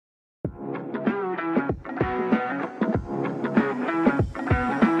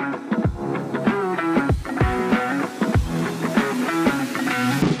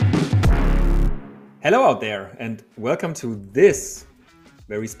Hello out there, and welcome to this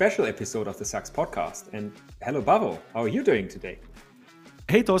very special episode of the SUX podcast. And hello, Bavo, how are you doing today?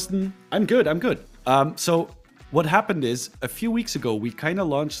 Hey, Thorsten, I'm good. So what happened is a few weeks ago, we kind of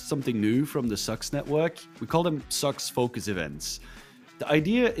launched something new from the SUX network. We call them SUX Focus Events. The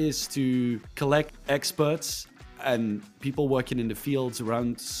idea is to collect experts and people working in the fields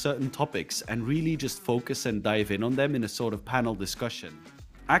around certain topics and really just focus and dive in on them in a sort of panel discussion.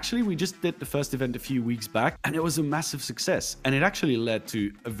 Actually, we just did the first event a few weeks back and it was a massive success. And it actually led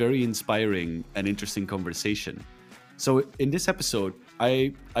to a very inspiring and interesting conversation. So in this episode,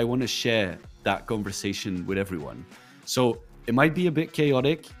 I want to share that conversation with everyone. So it might be a bit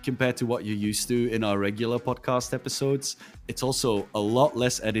chaotic compared to what you're used to in our regular podcast episodes. It's also a lot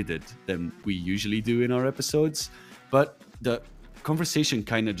less edited than we usually do in our episodes. But the conversation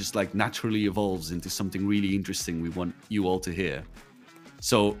kind of just like naturally evolves into something really interesting we want you all to hear.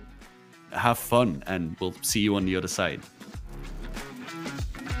 So have fun and we'll see you on the other side.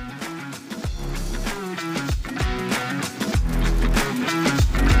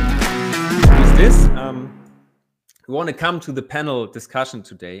 With this, we want to come to the panel discussion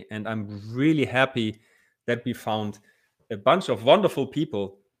today, and I'm really happy that we found a bunch of wonderful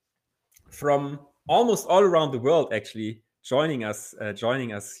people from almost all around the world actually joining us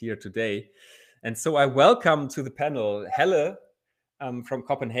here today. And so I welcome to the panel Helle from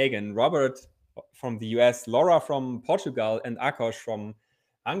Copenhagen, Robert from the US, Laura from Portugal, and Akos from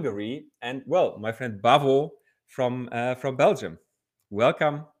Hungary, and well, my friend Bavo from Belgium.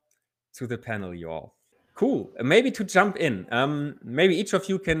 Welcome to the panel, you all. Cool. Maybe to jump in, maybe each of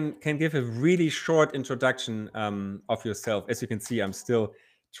you can give a really short introduction of yourself. As you can see, I'm still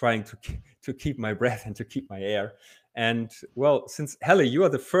trying to keep my breath and to keep my air. And well, since Helle, you are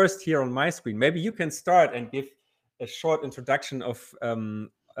the first here on my screen, maybe you can start and give a short introduction of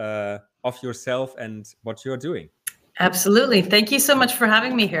yourself and what you're doing. Absolutely. Thank you so much for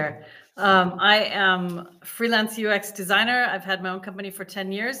having me here. I am a freelance UX designer. I've had my own company for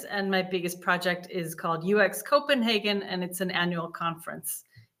 10 years, and my biggest project is called UX Copenhagen, and it's an annual conference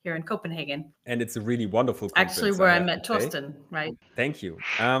here in Copenhagen. And it's a really wonderful conference. Actually, where I met Thorsten, right? Thank you.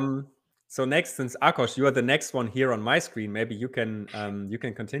 So next, since Akos, you are the next one here on my screen, maybe you can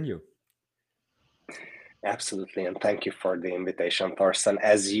continue. Absolutely, and thank you for the invitation, Thorsten.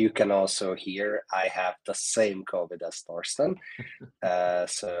 As you can also hear, I have the same COVID as Thorsten,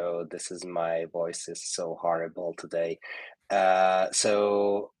 so my voice is so horrible today. I'm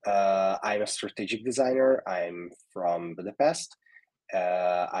a strategic designer. I'm from Budapest.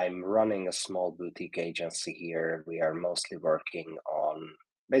 I'm running a small boutique agency here. We are mostly working on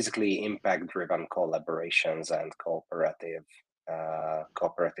basically impact-driven collaborations and cooperative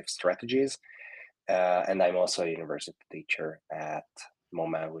strategies. And I'm also a university teacher at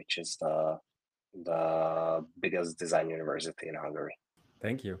MOMA, which is the biggest design university in Hungary.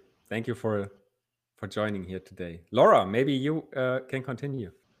 Thank you for joining here today. Laura, maybe you can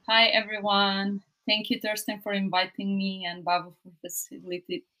continue. Hi everyone. Thank you, Thorsten, for inviting me, and Bavo for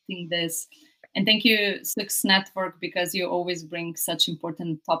facilitating this. And thank you, SUX Network, because you always bring such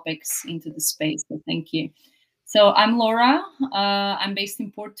important topics into the space. So thank you. So I'm Laura. I'm based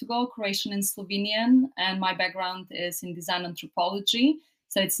in Portugal, Croatian and Slovenian, and my background is in design anthropology.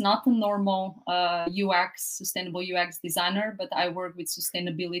 So it's not a normal sustainable UX designer, but I work with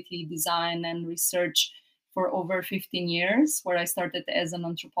sustainability design and research for over 15 years, where I started as an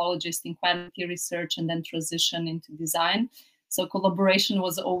anthropologist in quality research and then transitioned into design. So collaboration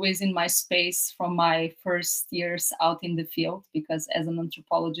was always in my space from my first years out in the field, because as an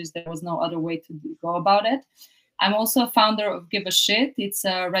anthropologist, there was no other way to go about it. I'm also a founder of Give a Shit. It's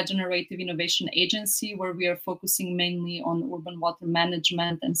a regenerative innovation agency where we are focusing mainly on urban water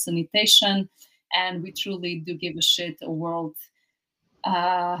management and sanitation. And we truly do give a shit a world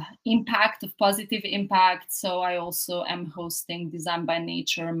impact, of positive impact. So I also am hosting Design by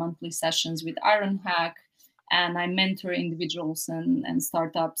Nature monthly sessions with Ironhack. And I mentor individuals and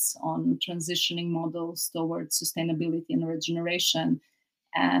startups on transitioning models towards sustainability and regeneration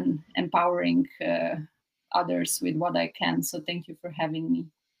and empowering others with what I can. So thank you for having me.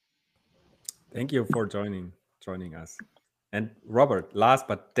 Thank you for joining us. And Robert, last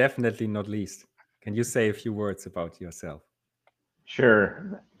but definitely not least, can you say a few words about yourself?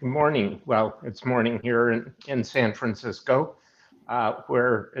 Sure. Good morning. Well, it's morning here in San Francisco,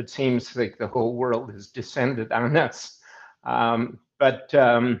 where it seems like the whole world has descended on us. I'm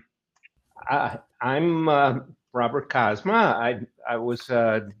Robert Cosma. I was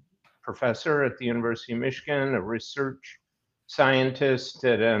a professor at the University of Michigan, a research scientist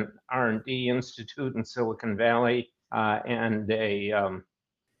at an R&D institute in Silicon Valley, and a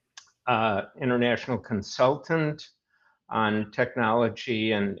international consultant on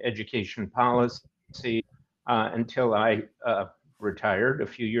technology and education policy until I retired a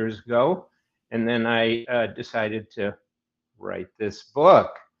few years ago. And then I decided to write this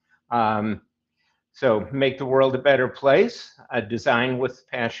book. So make the world a better place. Design with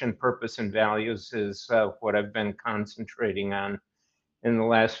passion, purpose, and values is what I've been concentrating on in the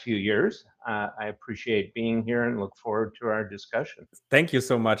last few years. I appreciate being here and look forward to our discussion. Thank you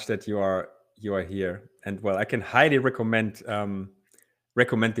so much that you are here. And well, I can highly recommend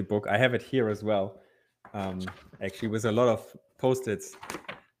the book. I have it here as well, actually, with a lot of post-its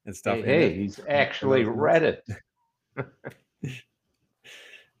and stuff. Hey, he's actually read it.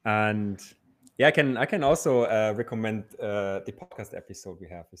 And yeah, I can also recommend the podcast episode we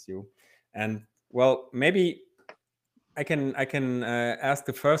have with you. And well, maybe I can ask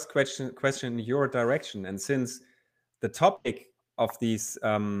the first question in your direction. And since the topic of these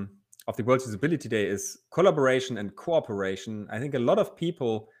of the World Usability Day is collaboration and cooperation, I think a lot of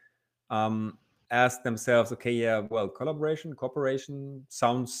people ask themselves, okay, yeah, well, collaboration, cooperation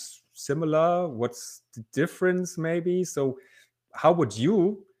sounds similar. What's the difference, maybe? So, how would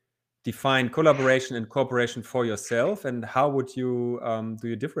you define collaboration and cooperation for yourself, and how would you do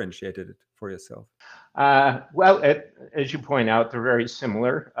you differentiate it for yourself? Well, as you point out, they're very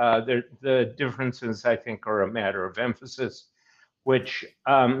similar. The differences, I think, are a matter of emphasis, which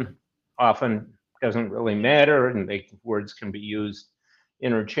often doesn't really matter, and words can be used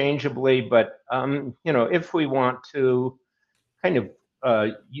interchangeably. But you know, if we want to kind of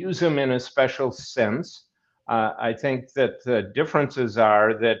use them in a special sense, I think that the differences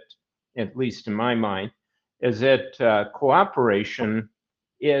are that, at least in my mind, is that cooperation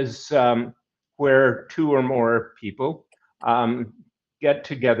is where two or more people get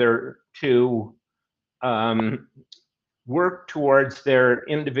together to work towards their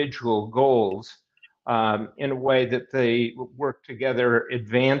individual goals in a way that they work together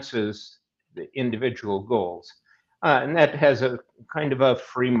advances the individual goals. And that has a kind of a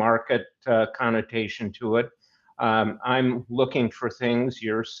free market connotation to it. I'm looking for things,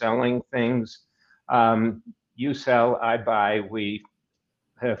 you're selling things. You sell, I buy, we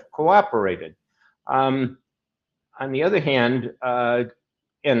have cooperated. On the other hand,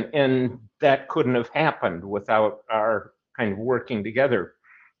 and that couldn't have happened without our kind of working together.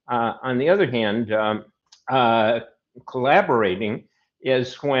 On the other hand, collaborating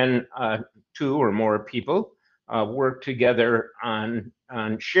is when two or more people work together on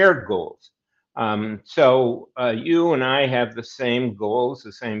shared goals. So you and I have the same goals,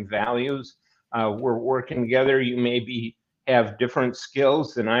 the same values. We're working together. You maybe have different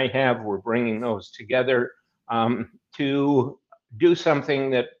skills than I have. We're bringing those together to do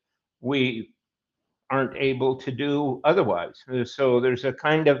something that we aren't able to do otherwise. So there's a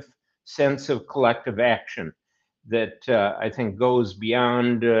kind of sense of collective action that I think goes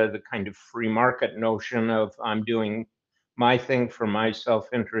beyond the kind of free market notion of I'm doing my thing for my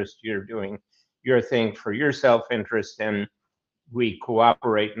self-interest, you're doing your thing for your self-interest, and we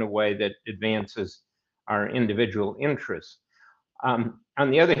cooperate in a way that advances our individual interests. On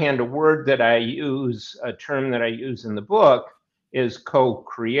the other hand, a word that I use, a term that I use in the book, is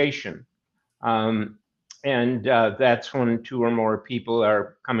co-creation. And that's when two or more people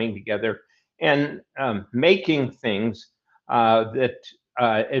are coming together and making things that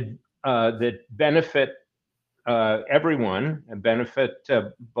benefit everyone and benefit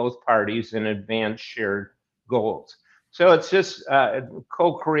both parties and advance shared goals. So it's just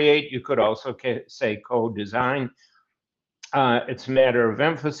co-create. You could also say co-design. It's a matter of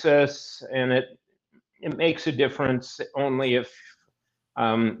emphasis, and it makes a difference only if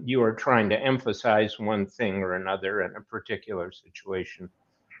you are trying to emphasize one thing or another in a particular situation.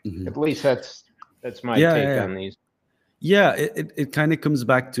 Mm-hmm. At least that's my take on these. Yeah, it kind of comes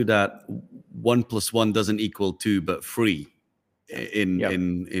back to that 1 + 1 doesn't equal 2, but 3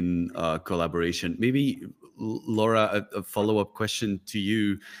 in collaboration. Maybe Laura, a follow-up question to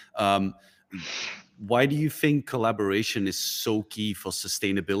you. Why do you think collaboration is so key for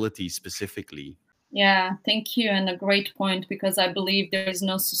sustainability specifically? Yeah, thank you. And a great point, because I believe there is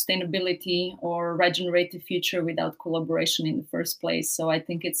no sustainability or regenerative future without collaboration in the first place. So I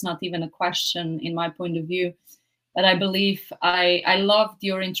think it's not even a question in my point of view. But I believe I loved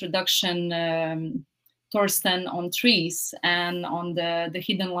your introduction, Torsten, on trees and on the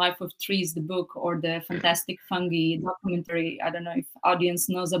Hidden Life of Trees, the book, or the Fantastic Fungi documentary. I don't know if audience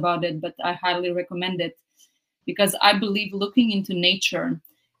knows about it, but I highly recommend it, because I believe looking into nature,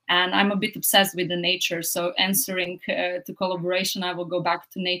 and I'm a bit obsessed with the nature. So answering to collaboration, I will go back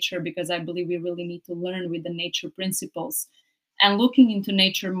to nature, because I believe we really need to learn with the nature principles. and looking into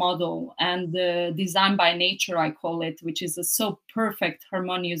nature model and the design by nature, I call it, which is a so perfect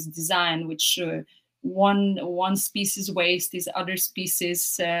harmonious design, which one species waste is other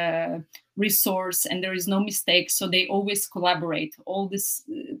species resource, and there is no mistake. So they always collaborate. All this,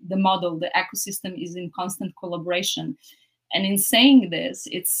 the model, the ecosystem is in constant collaboration. And in saying this,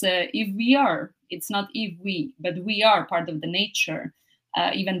 it's if we are, it's not if we, but we are part of the nature.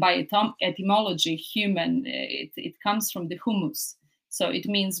 Even by etymology, human, it comes from the humus. So it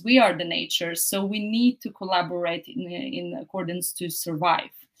means we are the nature. So we need to collaborate in accordance to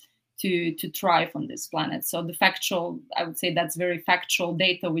survive, to thrive on this planet. So the factual, I would say that's very factual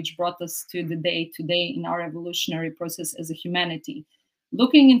data, which brought us to the day today in our evolutionary process as a humanity.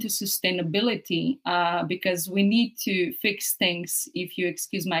 Looking into sustainability, because we need to fix things, if you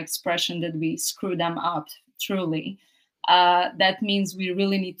excuse my expression, that we screw them up truly. That means we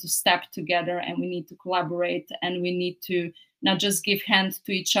really need to step together, and we need to collaborate, and we need to not just give hand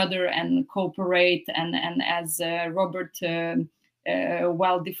to each other and cooperate. And as Robert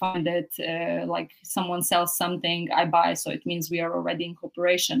well defined it, like someone sells something, I buy. So it means we are already in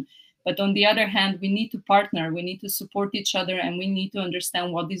cooperation. But on the other hand, we need to partner, we need to support each other, and we need to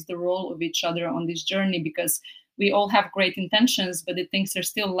understand what is the role of each other on this journey, because we all have great intentions, but the things are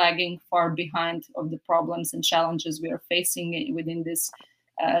still lagging far behind of the problems and challenges we are facing within this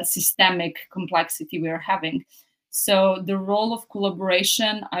systemic complexity we are having. So the role of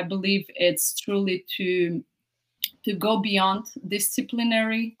collaboration, I believe it's truly to go beyond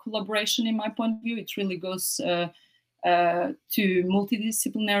disciplinary collaboration. In my point of view, it really goes to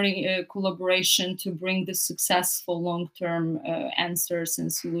multidisciplinary collaboration to bring the successful long-term answers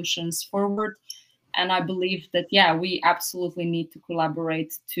and solutions forward. And I believe that, yeah, we absolutely need to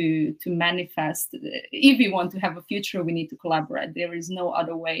collaborate to manifest. If we want to have a future, we need to collaborate. There is no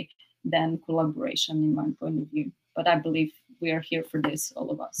other way than collaboration, in my point of view. But I believe we are here for this, all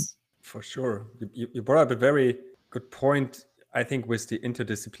of us. For sure. You brought up a very good point, I think, with the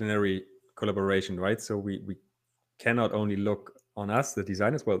interdisciplinary collaboration, right? So we cannot only look on us, the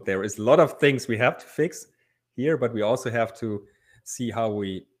designers. Well, there is a lot of things we have to fix here, but we also have to see how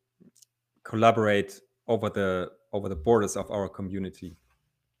we collaborate over the borders of our community.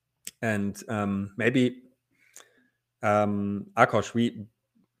 And maybe Akos, we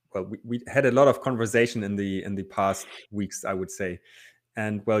had a lot of conversation in the past weeks, I would say.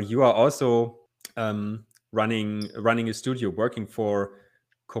 And well, you are also running a studio, working for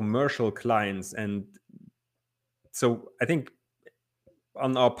commercial clients, and so I think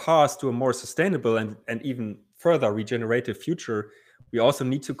on our path to a more sustainable and even further regenerative future, we also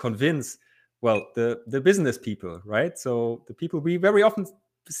need to convince, well, the business people, right? So the people we very often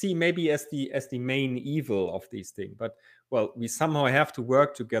see maybe as the main evil of these things, but well, we somehow have to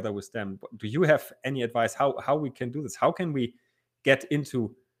work together with them. Do you have any advice how we can do this? How can we get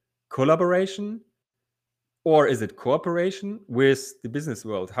into collaboration, or is it cooperation with the business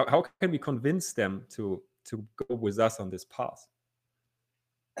world? How can we convince them to go with us on this path?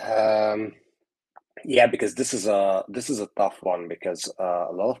 Yeah, because this is a tough one, because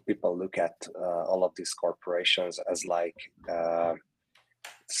a lot of people look at all of these corporations as like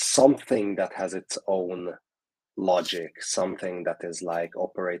something that has its own logic, something that is like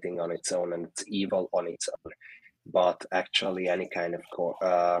operating on its own and it's evil on its own. But actually, any kind of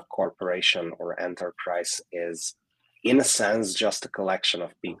corporation or enterprise is, in a sense, just a collection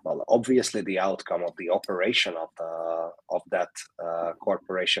of people. Obviously, the outcome of the operation of that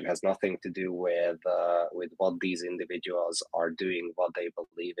corporation has nothing to do with what these individuals are doing, what they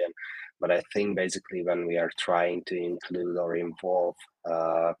believe in. But I think basically when we are trying to include or involve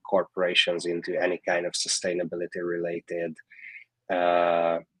corporations into any kind of sustainability related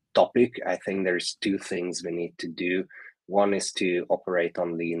topic, I think there's two things we need to do. One is to operate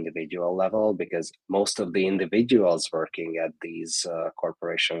on the individual level, because most of the individuals working at these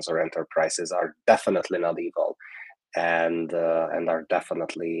corporations or enterprises are definitely not evil, and are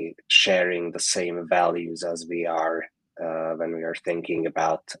definitely sharing the same values as we are when we are thinking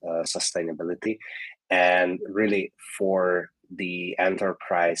about sustainability. And really, for the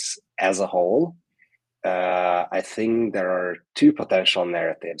enterprise as a whole, I think there are two potential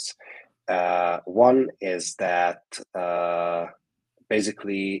narratives. One is that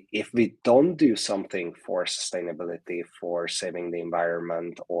basically, if we don't do something for sustainability, for saving the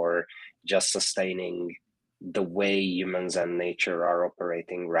environment, or just sustaining the way humans and nature are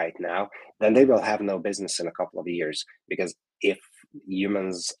operating right now, then they will have no business in a couple of years. Because if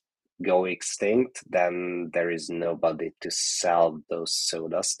humans go extinct, then there is nobody to sell those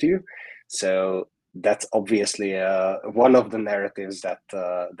sodas to. So that's obviously one of the narratives that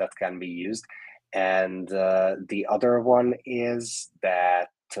can be used. And the other one is that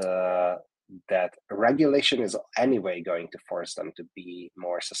that regulation is anyway going to force them to be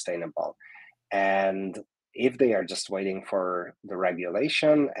more sustainable. And if they are just waiting for the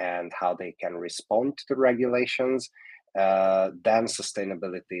regulation and how they can respond to the regulations, then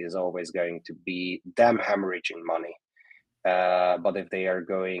sustainability is always going to be them hemorrhaging money. But if they are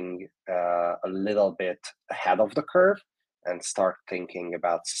going a little bit ahead of the curve and start thinking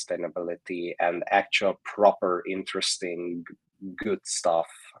about sustainability and actual proper, interesting, good stuff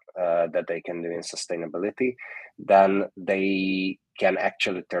that they can do in sustainability, then they can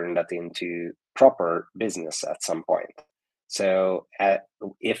actually turn that into proper business at some point. So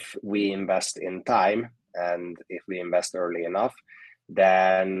if we invest in time and if we invest early enough,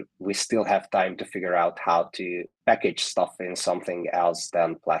 then we still have time to figure out how to package stuff in something else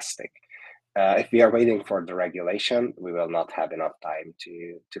than plastic. If we are waiting for the regulation, we will not have enough time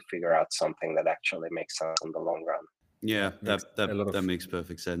to figure out something that actually makes sense in the long run. Yeah, Makes a lot of- that makes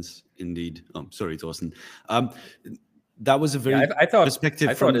perfect sense indeed. Sorry, Thorsten. That was a very Yeah, I thought- perspective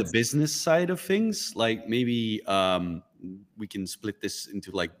I from thought the it's- business side of things. Like maybe we can split this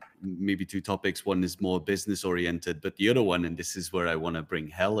into like maybe two topics. One is more business oriented, but the other one, and this is where I want to bring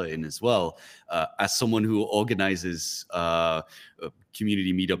Helle in as well, as someone who organizes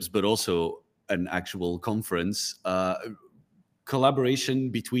community meetups, but also an actual conference. Collaboration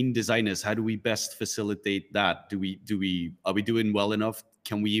between designers, how do we best facilitate that? Are we doing well enough?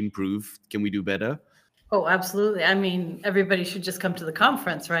 Can we improve? Can we do better? Oh, absolutely. I mean, everybody should just come to the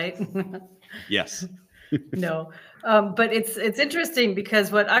conference, right? Yes. No, but it's interesting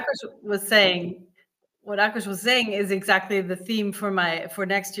because what Akash was saying is exactly the theme for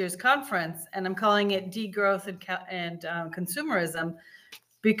next year's conference, and I'm calling it degrowth and consumerism,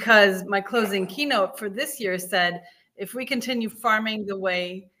 because my closing keynote for this year said, if we continue farming the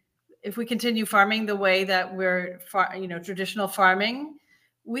way that we're traditional farming,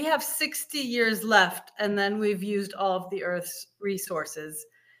 we have 60 years left, and then we've used all of the Earth's resources.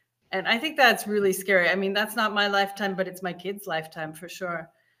 And I think that's really scary. I mean, that's not my lifetime, but it's my kids' lifetime for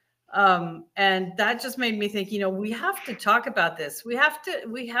sure. And that just made me think, we have to talk about this. We have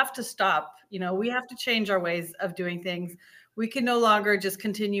to stop, we have to change our ways of doing things. We can no longer just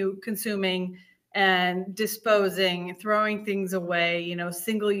continue consuming and disposing, throwing things away,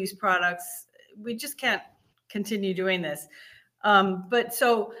 single-use products. We just can't continue doing this. But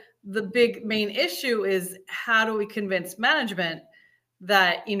so the big main issue is, how do we convince management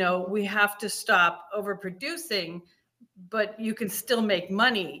that, we have to stop overproducing, but you can still make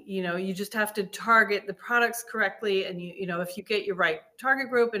money. You just have to target the products correctly. And if you get your right target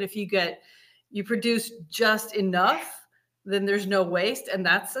group, and if you produce just enough, then there's no waste. And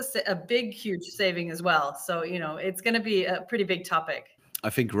that's a big, huge saving as well. So, it's going to be a pretty big topic.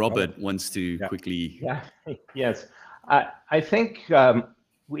 I think Robert wants to quickly. Yeah, yes. I think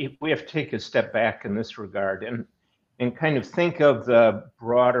we have to take a step back in this regard and kind of think of the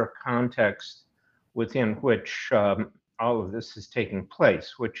broader context within which all of this is taking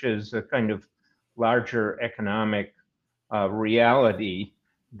place, which is a kind of larger economic reality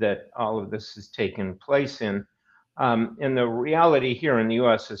that all of this is taking place in. And the reality here in the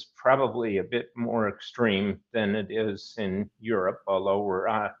US is probably a bit more extreme than it is in Europe, although we're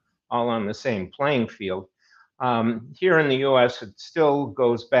all on the same playing field. Here in the US, it still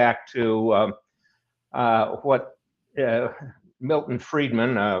goes back to what Milton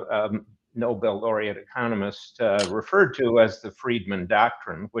Friedman, a Nobel laureate economist, referred to as the Friedman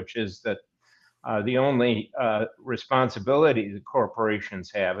Doctrine, which is that the only responsibility that corporations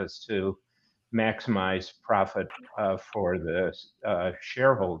have is to maximize profit for the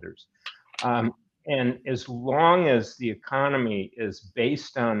shareholders. And as long as the economy is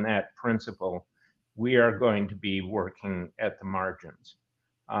based on that principle, we are going to be working at the margins.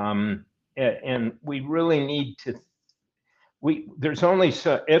 And we really need to, there's only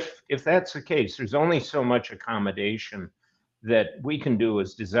so, if that's the case, there's only so much accommodation that we can do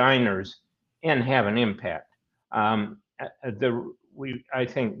as designers and have an impact. We, I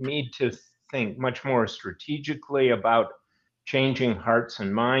think, need to think much more strategically about changing hearts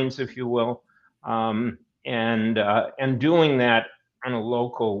and minds, if you will, and doing that in a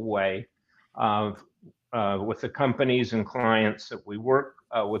local way with the companies and clients that we work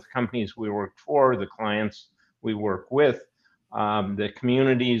with, companies we work for, the clients we work with, the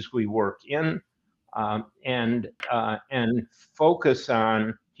communities we work in, and focus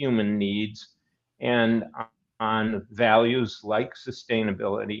on human needs and on values like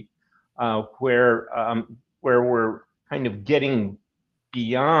sustainability, where we're kind of getting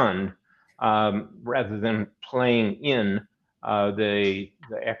beyond rather than playing in the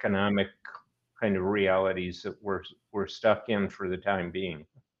economic kind of realities that we're stuck in for the time being.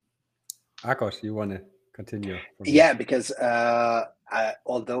 Akos, you want to continue? Yeah, because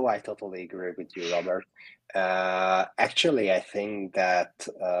although I totally agree with you, Robert, actually I think that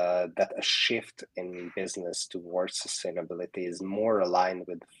that a shift in business towards sustainability is more aligned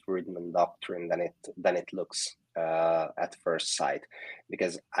with the Friedman doctrine than it looks at first sight,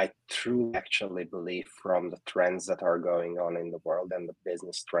 because I truly actually believe from the trends that are going on in the world and the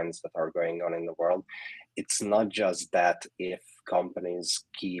business trends that are going on in the world, it's not just that if companies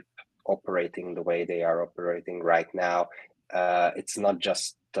keep operating the way they are operating right now, it's not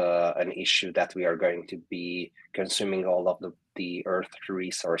just an issue that we are going to be consuming all of the earth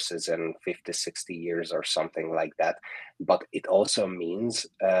resources in 50, 60 years or something like that, but it also means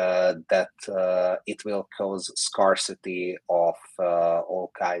that it will cause scarcity of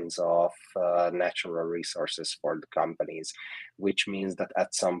all kinds of natural resources for the companies, which means that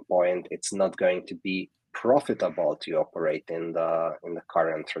at some point it's not going to be profitable to operate in the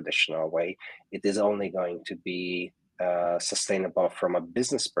current traditional way. It is only going to be sustainable from a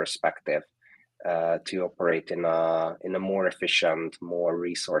business perspective to operate in a more efficient, more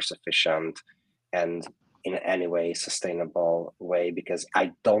resource efficient, and in any way sustainable way. Because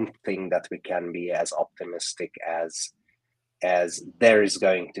I don't think that we can be as optimistic as there is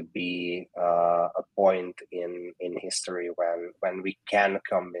going to be a point in history when we can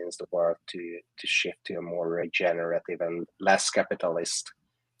convince the world to shift to a more regenerative and less capitalist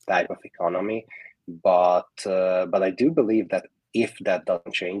type of economy. But I do believe that if that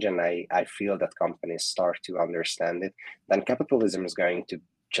doesn't change, and I feel that companies start to understand it, then capitalism is going to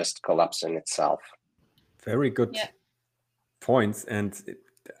just collapse in itself. Very good points. And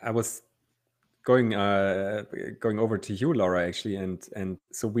I was going over to you, Laura, actually, and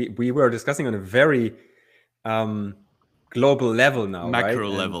so we were discussing on a very global level now, macro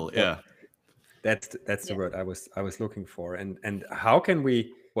right? level, and, yeah. That's the word I was looking for. And how can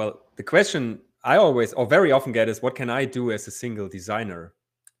we? Well, the question I always or very often get is, what can I do as a single designer,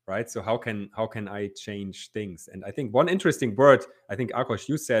 right? So how can I change things? And I think one interesting word, I think Akos,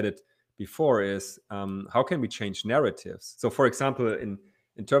 you said it before, is how can we change narratives? So, for example,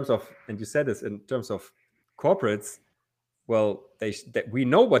 in terms of, and you said this, in terms of corporates, well, we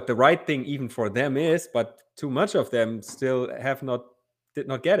know what the right thing even for them is, but too much of them still did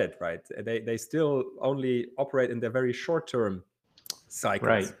not get it right. They still only operate in their very short-term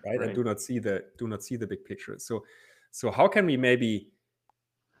cycles, right? And do not see the big picture. So how can we maybe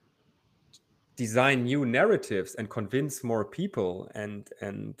design new narratives and convince more people, and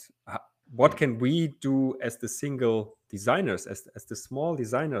what can we do as the single designers, as the small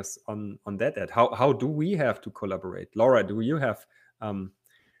designers on that end? How do we have to collaborate? Laura, do you have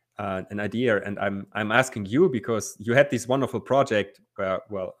an idea? And I'm asking you because you had this wonderful project where,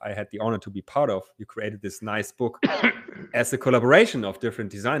 well, I had the honor to be part of. You created this nice book as a collaboration of different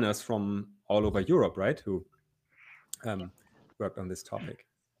designers from all over Europe, right? Who worked on this topic.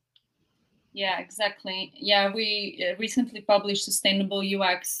 Yeah, exactly. Yeah, we recently published Sustainable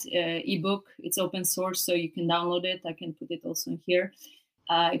UX ebook. It's open source, so you can download it. I can put it also here.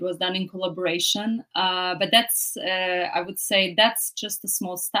 It was done in collaboration, but that's, I would say, that's just a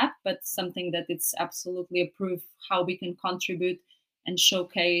small step, but something that it's absolutely a proof how we can contribute and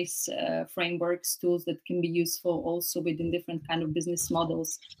showcase frameworks, tools that can be useful also within different kind of business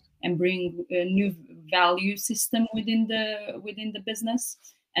models, and bring a new value system within the business,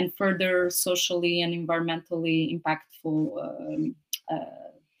 and further socially and environmentally impactful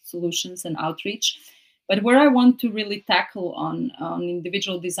solutions and outreach. But where I want to really tackle on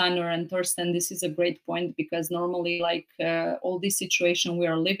individual designer, and Thorsten, this is a great point, because normally, like all this situation we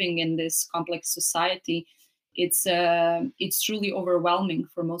are living in, this complex society, it's truly overwhelming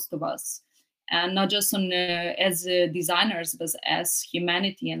for most of us, and not just on as designers, but as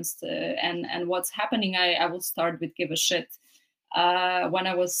humanity. And what's happening. I will start with Give a Shit. When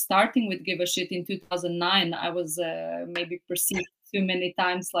I was starting with Give a Shit in 2009, I was maybe perceived too many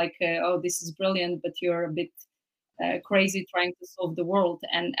times like, oh, this is brilliant, but you're a bit crazy trying to solve the world.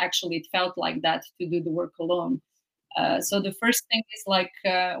 And actually, it felt like that, to do the work alone. So the first thing is like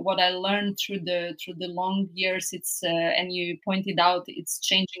what I learned through the long years. It's and you pointed out, it's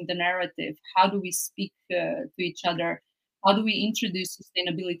changing the narrative. How do we speak to each other? How do we introduce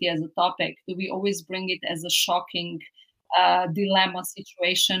sustainability as a topic? Do we always bring it as a shocking dilemma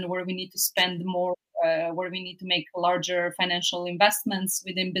situation where we need to spend more, where we need to make larger financial investments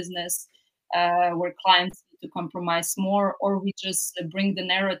within business, where clients need to compromise more, or we just bring the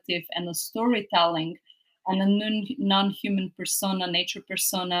narrative and the storytelling and a non-human persona, nature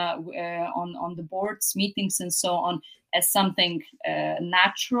persona on the boards, meetings, and so on, as something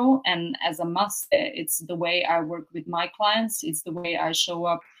natural and as a must. It's the way I work with my clients. It's the way I show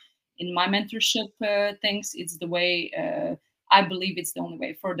up in my mentorship things. It's the way I believe it's the only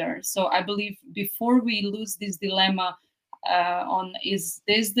way further. So I believe before we lose this dilemma on is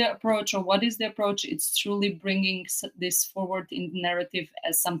this the approach or what is the approach, it's truly bringing this forward in the narrative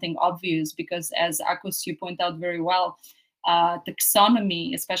as something obvious, because as Akos, you point out very well,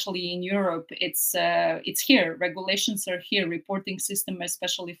 taxonomy, especially in Europe, it's here. Regulations are here. Reporting system,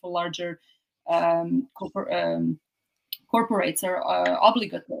 especially for larger corporates, are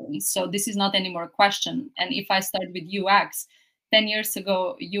obligatory. So this is not anymore a question. And if I start with UX, 10 years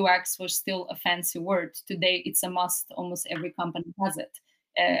ago, UX was still a fancy word. Today, it's a must. Almost every company has it.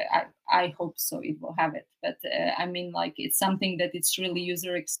 I hope so. It will have it. But I mean, like, it's something that it's really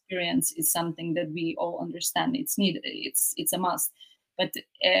user experience. Is something that we all understand. It's needed. It's a must. But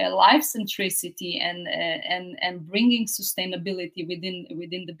life centricity and bringing sustainability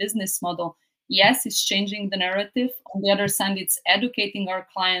within the business model, yes, it's changing the narrative. On the other side, it's educating our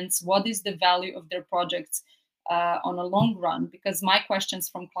clients. What is the value of their projects on a long run? Because my questions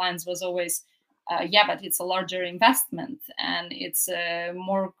from clients was always, yeah, but it's a larger investment and it's it's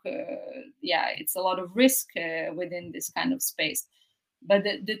a lot of risk within this kind of space. But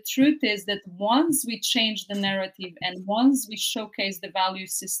the truth is that once we change the narrative and once we showcase the value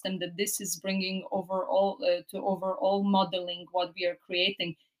system that this is bringing overall to overall modeling what we are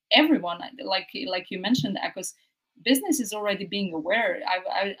creating, everyone, like you mentioned, Akos, business is already being aware.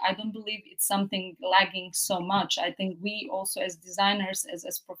 I don't believe it's something lagging so much. I think we also, as designers,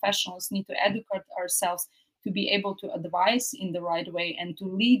 as professionals, need to educate ourselves to be able to advise in the right way and to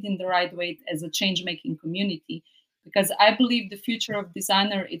lead in the right way as a change-making community. Because I believe the future of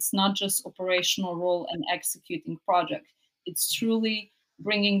designer, it's not just operational role and executing project. It's truly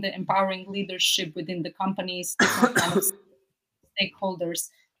bringing the empowering leadership within the companies, different kind of stakeholders,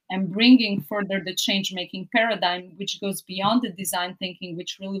 and bringing further the change-making paradigm, which goes beyond the design thinking,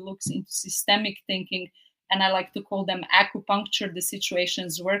 which really looks into systemic thinking. And I like to call them acupuncture, the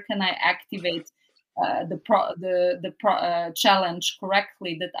situations where can I activate the challenge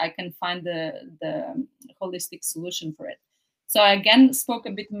correctly, that I can find the holistic solution for it. So I again spoke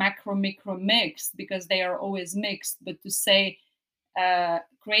a bit macro, micro, mixed, because they are always mixed, but to say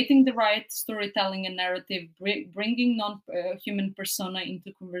creating the right storytelling and narrative, bringing non-human persona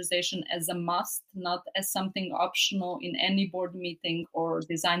into conversation as a must, not as something optional in any board meeting or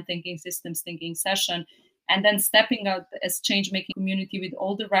design thinking, systems thinking session, and then stepping out as change-making community with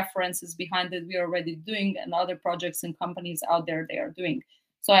all the references behind that we are already doing and other projects and companies out there they are doing.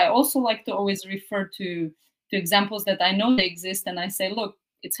 So I also like to always refer to examples that I know they exist, and I say, look,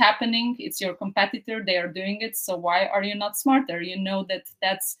 it's happening, it's your competitor, they are doing it, so why are you not smarter? You know that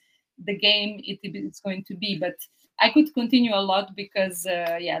that's the game it's going to be. But I could continue a lot because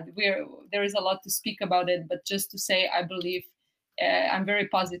there is a lot to speak about it, but just to say, I believe I'm very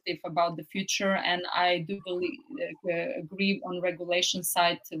positive about the future, and I do believe agree on regulation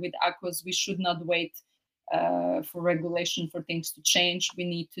side with Akos. We should not wait for regulation for things to change. We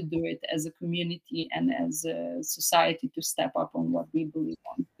need to do it as a community and as a society to step up on what we believe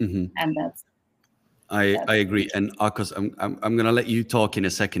on. Mm-hmm. And that's I agree. And Akos, I'm going to let you talk in a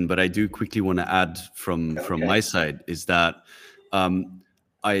second, but I do quickly want to add from my side is that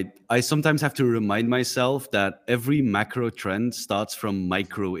I sometimes have to remind myself that every macro trend starts from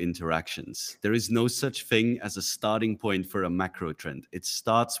micro interactions. There is no such thing as a starting point for a macro trend. It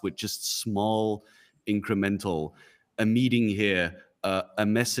starts with just small, incremental, a meeting here, a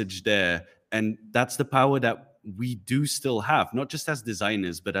message there. And that's the power that we do still have, not just as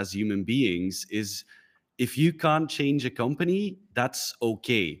designers, but as human beings, is if you can't change a company, that's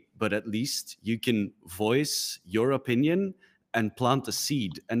okay. But at least you can voice your opinion and plant a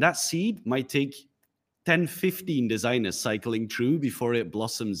seed. And that seed might take 10, 15 designers cycling through before it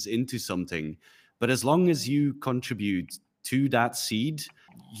blossoms into something. But as long as you contribute to that seed,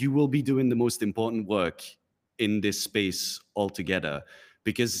 you will be doing the most important work in this space altogether.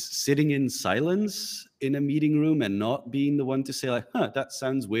 Because sitting in silence in a meeting room and not being the one to say, like, that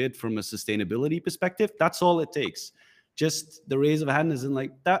sounds weird from a sustainability perspective, that's all it takes. Just the raise of a hand isn't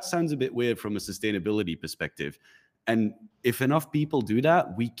like, that sounds a bit weird from a sustainability perspective. And if enough people do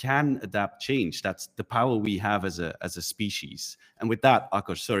that, we can adapt change. That's the power we have as a species. And with that,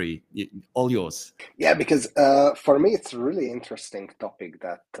 Akos, sorry, all yours. Yeah, because for me, it's a really interesting topic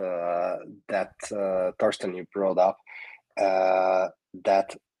that Thorsten, you brought up.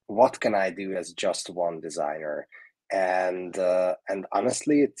 That what can I do as just one designer? and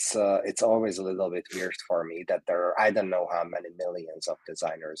honestly, it's always a little bit weird for me that there are, I don't know how many millions of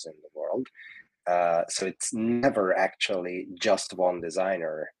designers in the world. So it's never actually just one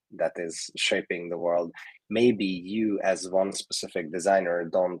designer that is shaping the world. Maybe you, as one specific designer,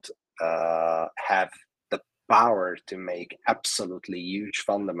 don't have the power to make absolutely huge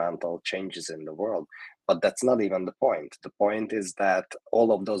fundamental changes in the world. But that's not even the point. The point is that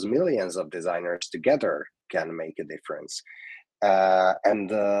all of those millions of designers together can make a difference. And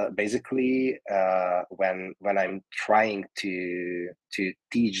basically, when I'm trying to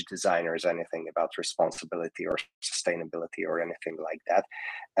teach designers anything about responsibility or sustainability or anything like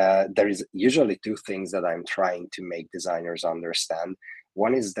that, there is usually two things that I'm trying to make designers understand.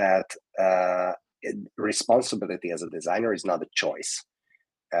 One is that responsibility as a designer is not a choice.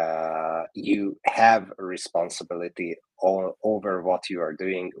 You have a responsibility over what you are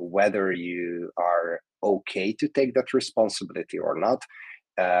doing, whether you are okay to take that responsibility or not.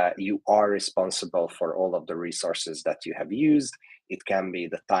 You are responsible for all of the resources that you have used. It can be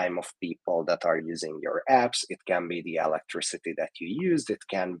the time of people that are using your apps. It can be the electricity that you used. It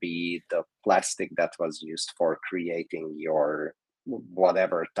can be the plastic that was used for creating your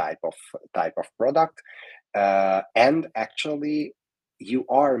whatever type of product. And actually, you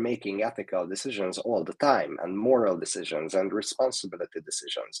are making ethical decisions all the time, and moral decisions and responsibility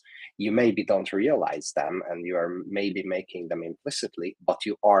decisions. You maybe don't realize them, and you are maybe making them implicitly, but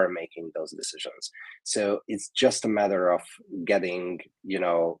you are making those decisions. So it's just a matter of getting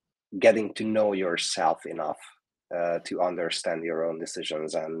to know yourself enough to understand your own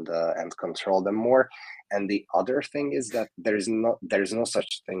decisions and control them more. And the other thing is that there's no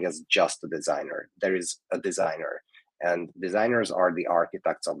such thing as just a designer. There is a designer, and designers are the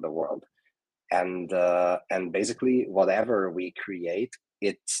architects of the world. And basically, whatever we create,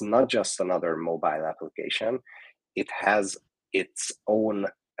 it's not just another mobile application. It has its own.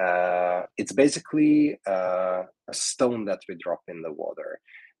 It's basically a stone that we drop in the water.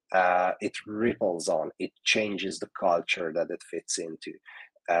 It ripples on. It changes the culture that it fits into.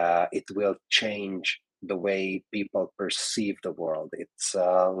 It will change the way people perceive the world. It's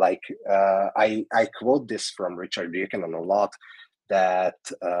I quote this from Richard Buchanan a lot, that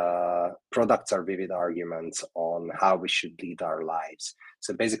products are vivid arguments on how we should lead our lives.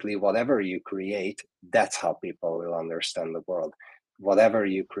 So basically, whatever you create, that's how people will understand the world. Whatever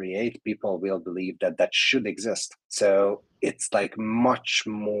you create, people will believe that should exist. So it's like much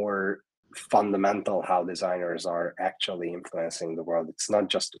more fundamental how designers are actually influencing the world. It's not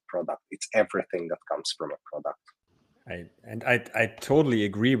just a product, it's everything that comes from a product. I totally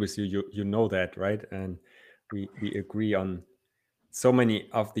agree with you. You know that, right? And we agree on so many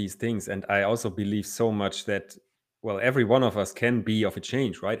of these things. And I also believe so much that, well, every one of us can be of a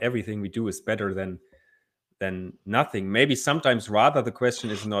change, right? Everything we do is better than nothing. Maybe sometimes rather the question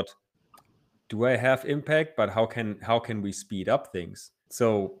is not, do I have impact, but how can we speed up things?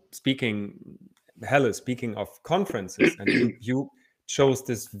 So speaking of conferences, and you chose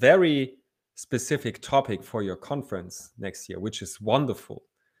this very specific topic for your conference next year, which is wonderful.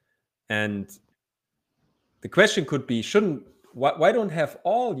 And the question could be, why don't have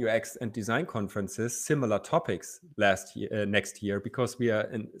all UX and design conferences similar topics next year, because we are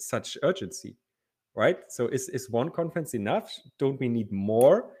in such urgency, right? So is one conference enough? Don't we need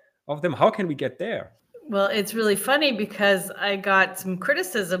more of them? How can we get there? Well, it's really funny because I got some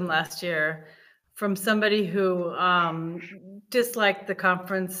criticism last year from somebody who disliked the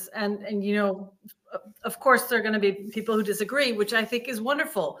conference, and of course there are going to be people who disagree, which I think is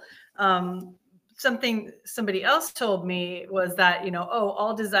wonderful. Something somebody else told me was that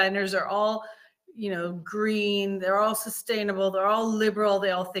all designers are all green, they're all sustainable, they're all liberal,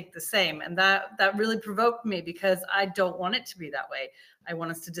 they all think the same, and that really provoked me, because I don't want it to be that way. I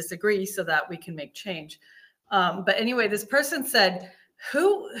want us to disagree so that we can make change. But anyway, this person said,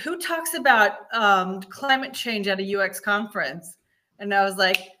 who talks about climate change at a UX conference? And I was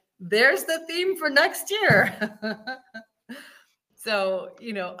like, there's the theme for next year. So,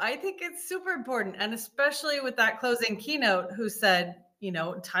 I think it's super important. And especially with that closing keynote who said,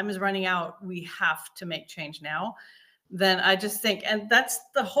 time is running out, we have to make change now. Then I just think, and that's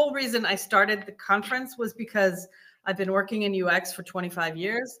the whole reason I started the conference, was because I've been working in UX for 25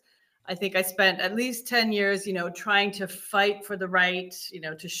 years. I think I spent at least 10 years, trying to fight for the right,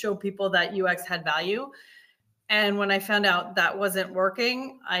 to show people that UX had value. And when I found out that wasn't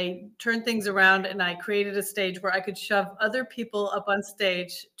working, I turned things around and I created a stage where I could shove other people up on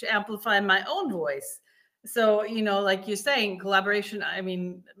stage to amplify my own voice. So, like you're saying, collaboration, I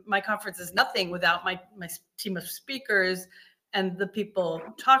mean, my conference is nothing without my team of speakers and the people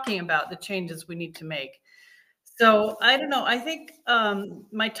talking about the changes we need to make. So I don't know. I think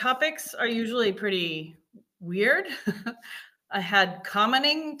my topics are usually pretty weird. I had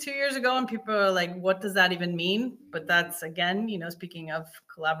commenting 2 years ago, and people are like, "What does that even mean?" But that's again, speaking of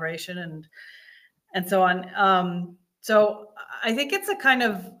collaboration and so on. So I think it's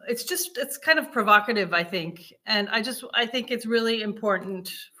it's kind of provocative, I think. And I think it's really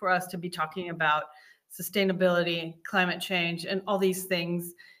important for us to be talking about sustainability, climate change, and all these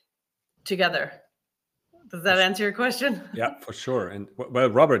things together. Does that answer your question? Yeah, for sure. And well,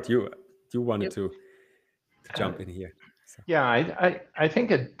 Robert, you wanted Yep. to jump in here. So. Yeah, I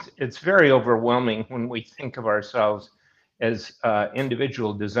think it's very overwhelming when we think of ourselves as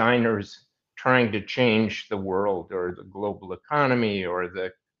individual designers trying to change the world or the global economy or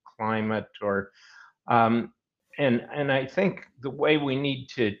the climate and I think the way we need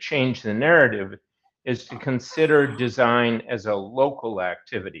to change the narrative is to consider design as a local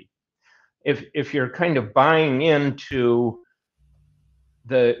activity. If you're kind of buying into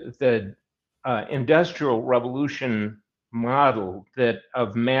the industrial revolution model that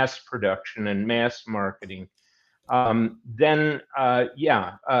of mass production and mass marketing, then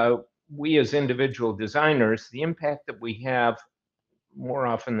we as individual designers, the impact that we have more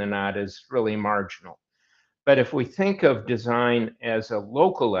often than not is really marginal. But if we think of design as a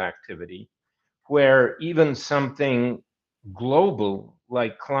local activity, where even something global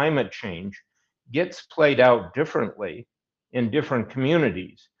like climate change gets played out differently in different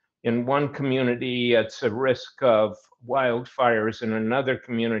communities. In one community, it's a risk of wildfires. In another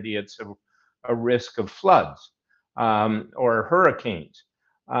community, it's a risk of floods or hurricanes.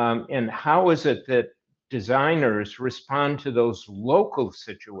 And how is it that designers respond to those local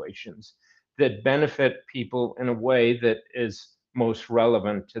situations that benefit people in a way that is most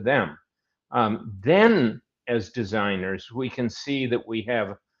relevant to them? Then, as designers, we can see that we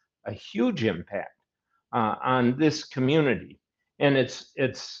have a huge impact on this community. And it's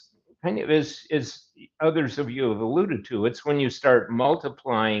kind of as others of you have alluded to, it's when you start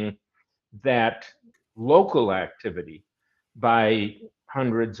multiplying that local activity by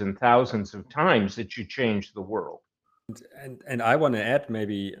hundreds and thousands of times that you change the world. And I want to add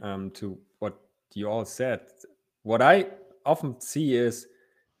maybe to what you all said. What I often see is,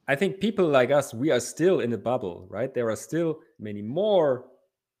 I think people like us, we are still in a bubble, right? There are still many more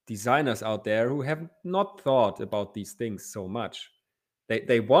designers out there who have not thought about these things so much.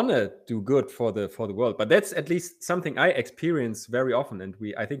 They want to do good for the world, but that's at least something I experience very often, and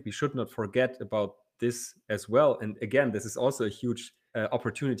I think we should not forget about this as well. And again, this is also a huge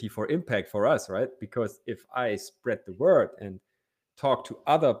opportunity for impact for us, right? Because if I spread the word and talk to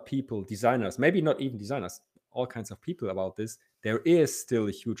other people, designers, maybe not even designers, all kinds of people about this, there is still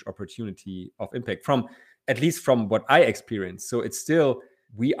a huge opportunity of impact, from at least from what I experience. So it's still,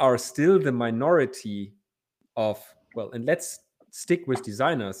 we are still the minority of, well, and let's stick with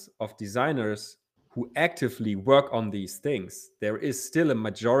designers, of designers who actively work on these things. There is still a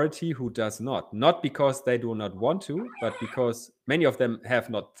majority who does not because they do not want to, but because many of them have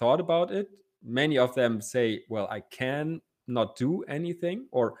not thought about it. Many of them say, well, I can not do anything,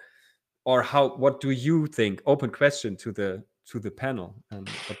 or how, what do you think? Open question to the panel.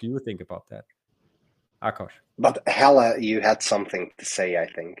 What do you think about that? Akash. But Hella, you had something to say, I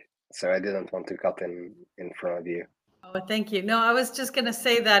think. So I didn't want to cut in front of you. Oh, thank you. No, I was just going to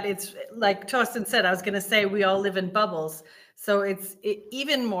say that it's like Torsten said, I was going to say we all live in bubbles. So it's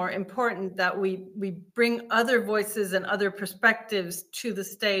even more important that we bring other voices and other perspectives to the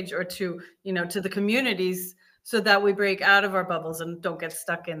stage, or to the communities, so that we break out of our bubbles and don't get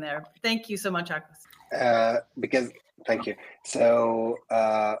stuck in there. Thank you so much, Akash. Thank you. So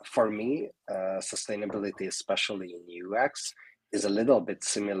for me, sustainability, especially in UX, is a little bit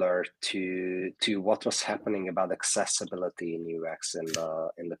similar to what was happening about accessibility in UX in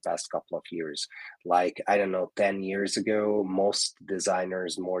the past couple of years. Like, I don't know, 10 years ago, most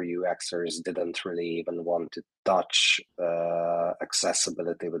designers, more UXers didn't really even want to touch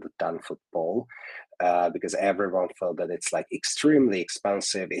accessibility with a 10-foot pole. Because everyone felt that it's like extremely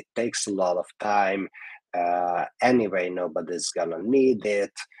expensive. It takes a lot of time. Anyway, nobody's gonna need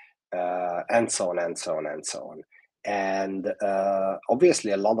it, and so on and so on and so on. And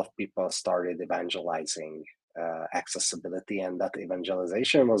obviously, a lot of people started evangelizing accessibility, and that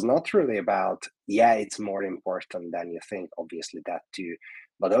evangelization was not really about, yeah, it's more important than you think, obviously that too,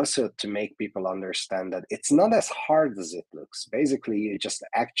 but also to make people understand that it's not as hard as it looks. Basically, you just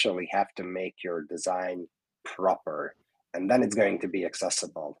actually have to make your design proper, and then it's going to be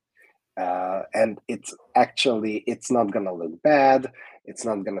accessible. And it's not going to look bad. It's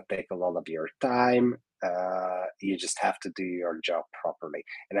not going to take a lot of your time. You just have to do your job properly.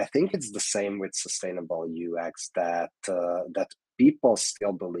 And I think it's the same with sustainable UX, that that people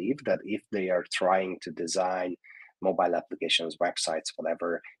still believe that if they are trying to design mobile applications, websites,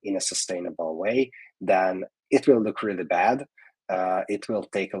 whatever, in a sustainable way, then it will look really bad. It will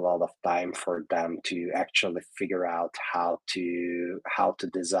take a lot of time for them to actually figure out how to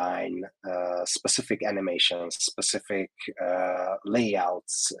design specific animations, specific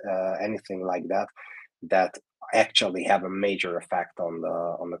layouts, anything like that, that actually have a major effect on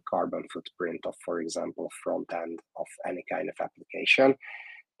the carbon footprint of, for example, front end of any kind of application.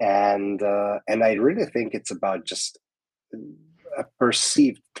 And I really think it's about just a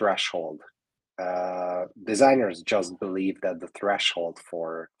perceived threshold. Designers just believe that the threshold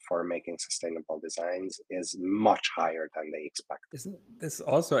for making sustainable designs is much higher than they expect. Isn't this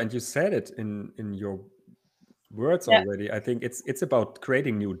also, and you said it in your words Yeah. already, I think it's about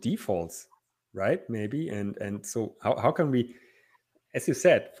creating new defaults, right? Maybe. And so how can we, as you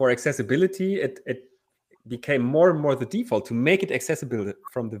said, for accessibility, it became more and more the default to make it accessible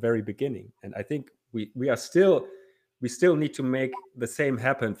from the very beginning. And I think we still need to make the same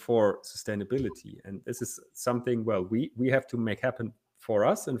happen for sustainability. And this is something, well, we have to make happen for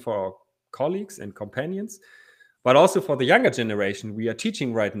us and for our colleagues and companions, but also for the younger generation we are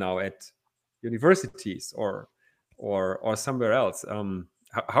teaching right now at universities or somewhere else.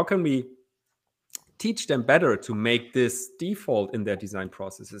 How can we teach them better to make this default in their design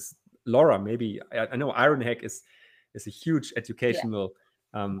processes? Laura, maybe, I know IronHack is a huge educational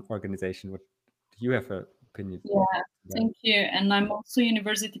organization. What do you have an opinion? Yeah, thank you. And I'm also a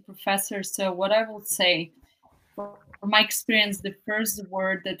university professor. So what I will say, from my experience, the first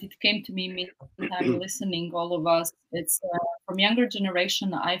word that it came to me meantime listening, all of us, it's from younger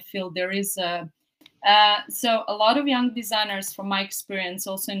generation. I feel there is so a lot of young designers, from my experience,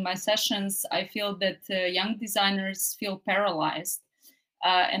 also in my sessions, I feel that young designers feel paralyzed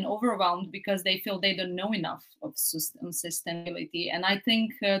and overwhelmed because they feel they don't know enough of sustainability. And I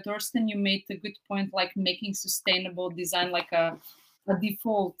think, Torsten, you made a good point, like making sustainable design like a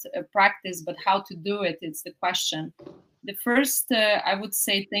default practice, but how to do it, it's the question. The first, I would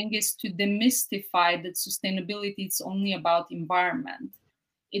say, thing is to demystify that sustainability is only about environment.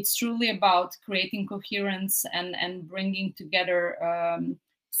 It's truly about creating coherence and bringing together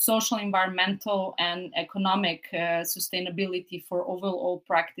social, environmental, and economic sustainability for overall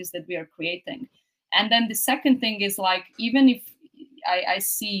practice that we are creating. And then the second thing is, like, even if I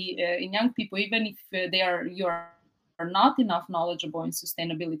see in young people, even if you are not enough knowledgeable in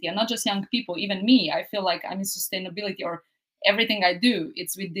sustainability, and not just young people, even me, I feel like I'm in sustainability, or everything I do,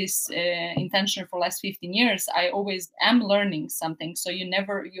 it's with this intention for last 15 years. I always am learning something. So you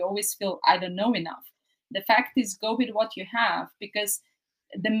always feel I don't know enough. The fact is, go with what you have, because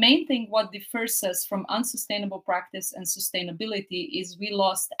the main thing what differs us from unsustainable practice and sustainability is we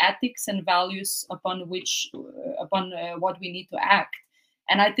lost ethics and values upon what we need to act.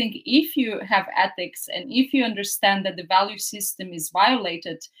 And I think if you have ethics, and if you understand that the value system is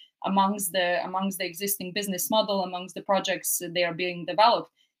violated amongst the existing business model, amongst the projects they are being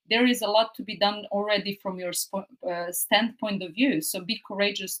developed, there is a lot to be done already from your standpoint of view. So be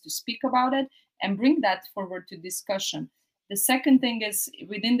courageous to speak about it and bring that forward to discussion. The second thing is,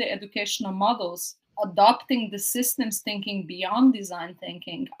 within the educational models, adopting the systems thinking beyond design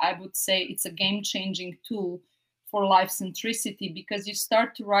thinking. I would say it's a game-changing tool for life centricity, because you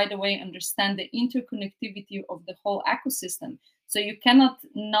start to right away understand the interconnectivity of the whole ecosystem. So you cannot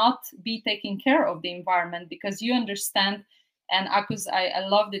not be taking care of the environment, because you understand. And Akuz, I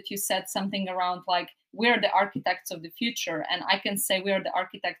love that you said something around, like, we're the architects of the future. And I can say we are the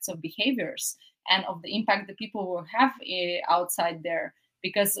architects of behaviors and of the impact that people will have outside there.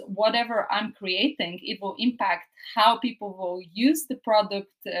 Because whatever I'm creating, it will impact how people will use the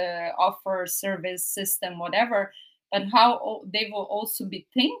product, offer, service, system, whatever, but how they will also be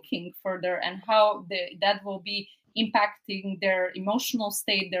thinking further, and how that will be impacting their emotional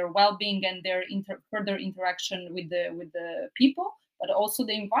state, their well-being, and their further interaction with the people, but also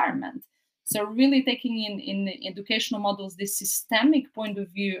the environment. So really taking in educational models this systemic point of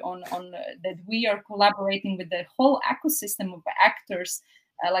view on that we are collaborating with the whole ecosystem of actors,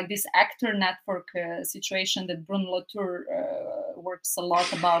 like this actor network situation that Bruno Latour works a lot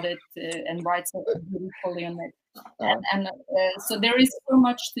about it and writes beautifully on it. And so there is so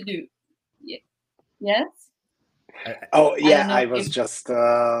much to do. Yes? Oh yeah, I I was just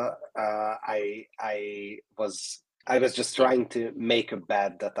I was just trying to make a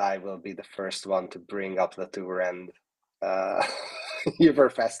bet that I will be the first one to bring up the tour, and you were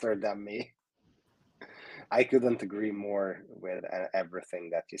faster than me. I couldn't agree more with everything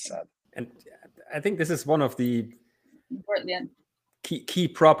that you said. And I think this is one of the Brilliant. key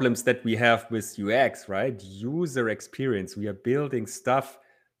problems that we have with UX, right? User experience. We are building stuff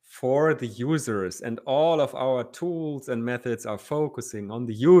for the users, and all of our tools and methods are focusing on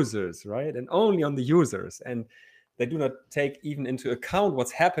the users, right? And only on the users. And they do not take even into account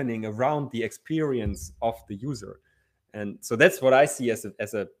what's happening around the experience of the user. And so that's what I see as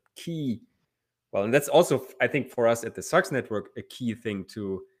a key. Well, and that's also, I think, for us at the SUX network, a key thing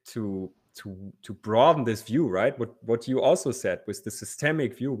to broaden this view, right? What you also said with the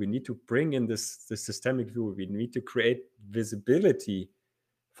systemic view, we need to bring in this systemic view. We need to create visibility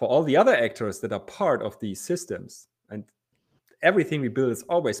for all the other actors that are part of these systems. And everything we build is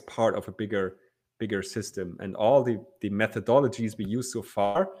always part of a bigger system. And all the methodologies we use so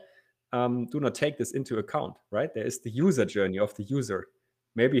far do not take this into account, right? There is the user journey of the user.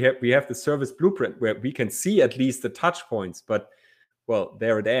 Maybe we have the service blueprint where we can see at least the touch points, but well,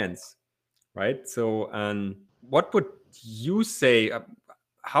 there it ends, right? So what would you say,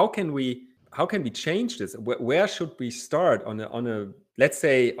 how can we change this? Where should we start on a let's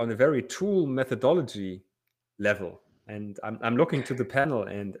say on a very tool methodology level? And I'm looking to the panel,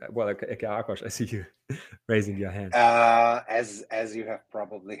 and well, Akash, I see you raising your hand. As you have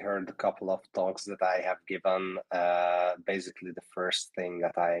probably heard a couple of talks that I have given, basically the first thing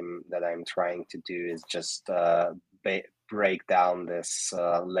that I'm trying to do is just break down this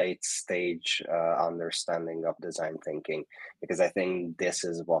late stage understanding of design thinking, because I think this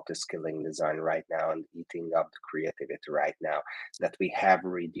is what is killing design right now and eating up the creativity right now. That we have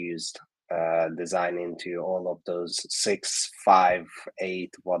reduced design into all of those 6, 5,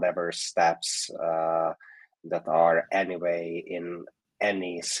 8, whatever steps that are anyway in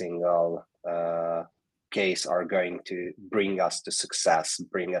any single case are going to bring us to success,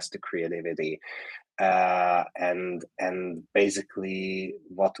 bring us to creativity. And basically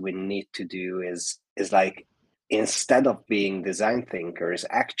what we need to do is like, instead of being design thinkers,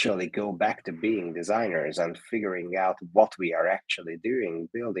 actually go back to being designers and figuring out what we are actually doing,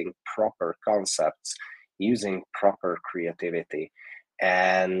 building proper concepts, using proper creativity.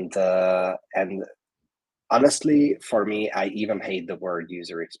 And honestly, for me, I even hate the word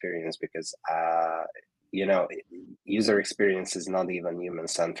user experience, because user experience is not even human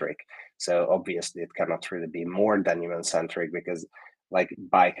centric. So obviously it cannot really be more than human centric, because like,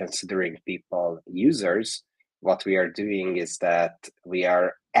 by considering people users, what we are doing is that we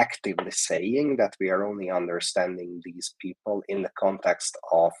are actively saying that we are only understanding these people in the context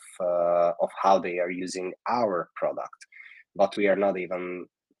of how they are using our product, but we are not even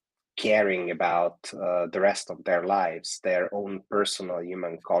caring about the rest of their lives, their own personal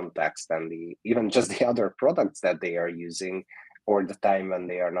human context, and even just the other products that they are using, or the time when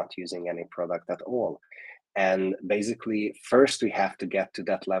they are not using any product at all. And basically, first we have to get to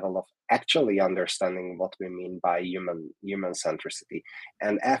that level of actually understanding what we mean by human centricity,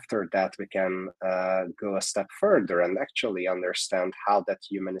 and after that we can go a step further and actually understand how that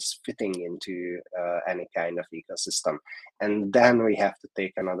human is fitting into any kind of ecosystem. And then we have to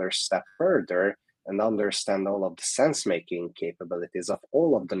take another step further and understand all of the sense-making capabilities of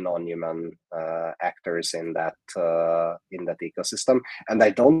all of the non-human actors in that ecosystem. And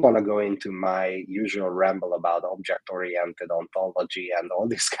I don't want to go into my usual ramble about object-oriented ontology and all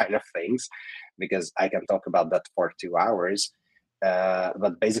these kind of things, because I can talk about that for 2 hours.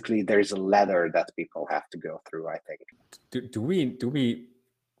 But basically, there's a ladder that people have to go through, I think. Do we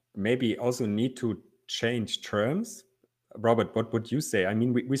maybe also need to change terms? Robert, what would you say? I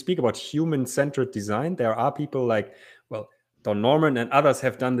mean, we speak about human-centered design. There are people like, well, Don Norman and others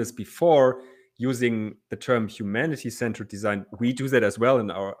have done this before, using the term humanity-centered design. We do that as well in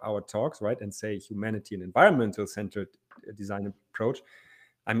our talks, right? And say humanity and environmental-centered design approach.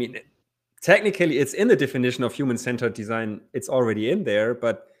 I mean, technically, it's in the definition of human-centered design. It's already in there,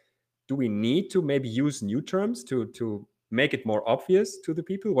 but do we need to maybe use new terms to make it more obvious to the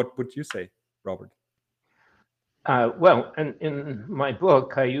people? What would you say, Robert? Well, in my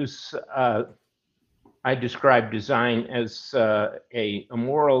book, I describe design as a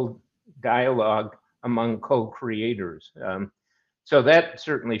moral dialogue among co-creators. So that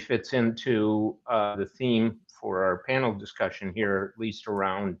certainly fits into the theme for our panel discussion here, at least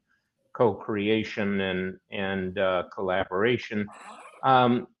around co-creation and collaboration.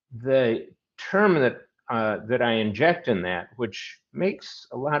 The term that I inject in that, which makes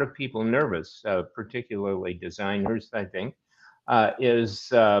a lot of people nervous, particularly designers, I think, is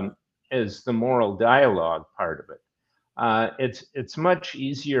the moral dialogue part of it. It's much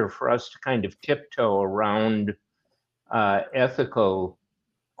easier for us to kind of tiptoe around ethical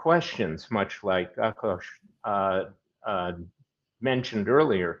questions, much like Akash mentioned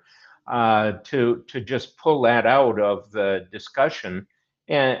earlier. to just pull that out of the discussion,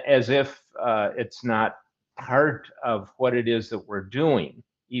 and as if it's not part of what it is that we're doing,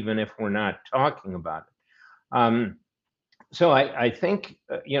 even if we're not talking about it. So I think,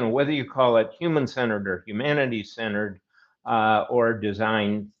 whether you call it human-centered or humanity-centered or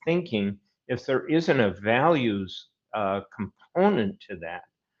design thinking, if there isn't a values component to that,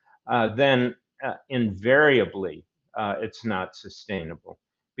 then invariably it's not sustainable,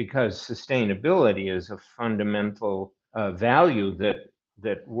 because sustainability is a fundamental value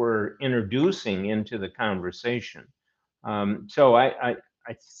that we're introducing into the conversation. So I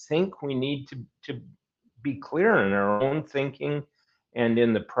think we need to be clear in our own thinking and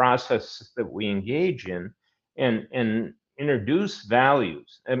in the process that we engage in, and introduce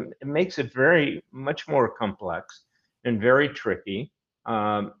values. And it makes it very much more complex and very tricky,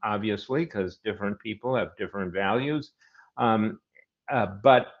 obviously, because different people have different values.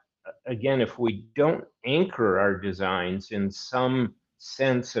 But again, if we don't anchor our designs in some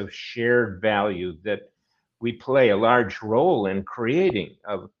sense of shared value that we play a large role in creating,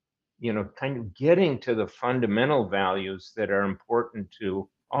 of kind of getting to the fundamental values that are important to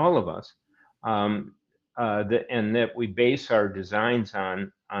all of us, and that we base our designs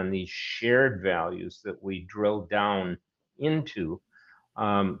on these shared values that we drill down into,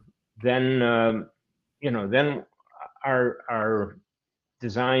 then then our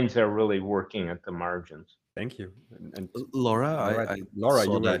designs are really working at the margins. Thank you. And Laura, right. I Laura,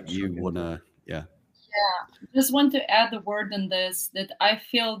 saw you were that you shooting. wanna, yeah. Yeah, just want to add a word on this, that I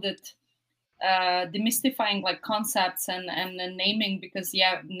feel that demystifying like concepts and naming, because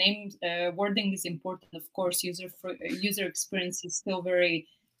wording is important. Of course, user experience is still very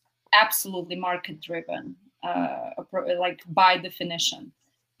absolutely market driven, like by definition.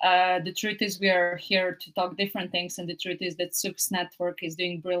 The truth is we are here to talk different things, and the truth is that SUX network is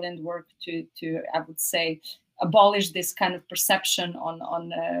doing brilliant work to I would say, abolish this kind of perception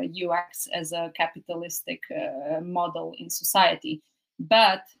on UX as a capitalistic model in society.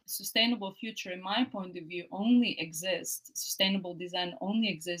 But sustainable future, in my point of view, only exists, sustainable design only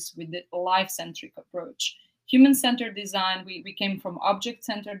exists with the life-centric approach. Human-centered design, we came from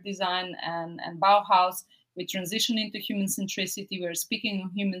object-centered design and Bauhaus. We transition into human centricity. We're speaking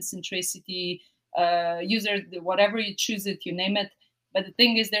of human centricity, user, whatever you choose it, you name it. But the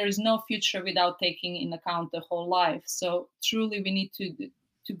thing is, there is no future without taking in account the whole life. So truly, we need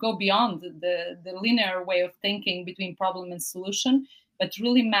to go beyond the linear way of thinking between problem and solution, but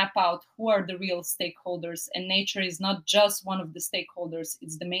really map out who are the real stakeholders. And nature is not just one of the stakeholders;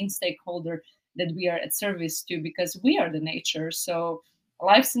 it's the main stakeholder that we are at service to, because we are the nature. So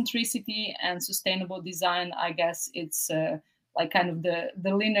life centricity and sustainable design, I guess it's like kind of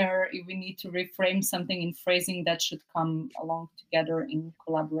the linear, if we need to reframe something in phrasing, that should come along together in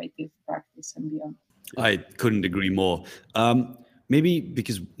collaborative practice and beyond. I couldn't agree more. Maybe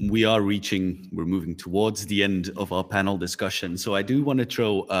because we're moving towards the end of our panel discussion. So I do want to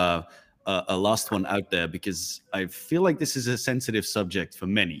throw a last one out there, because I feel like this is a sensitive subject for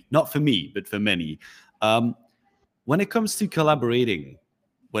many, not for me, but for many. When it comes to collaborating,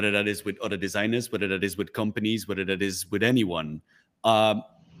 whether that is with other designers, whether that is with companies, whether that is with anyone,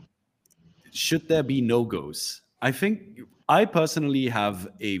 should there be no-goes? I think I personally have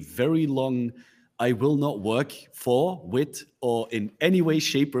a very long, I will not work for, with, or in any way,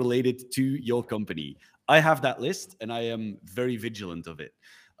 shape related to your company. I have that list and I am very vigilant of it.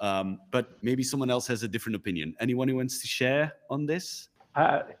 But maybe someone else has a different opinion. Anyone who wants to share on this?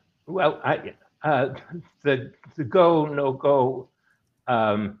 Well, the go, no-go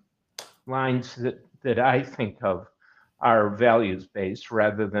lines that I think of are values-based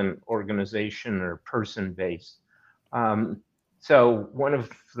rather than organization or person-based. So one of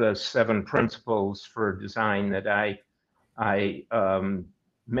the 7 principles for design that I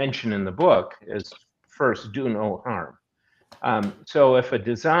mention in the book is, first, do no harm. So if a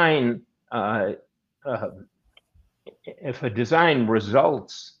design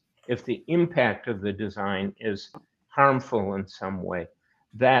results, if the impact of the design is harmful in some way,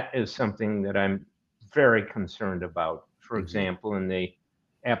 that is something that I'm very concerned about. For example, in the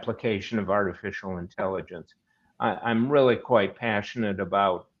application of artificial intelligence, I'm really quite passionate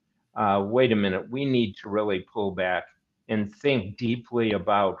about, wait a minute, we need to really pull back and think deeply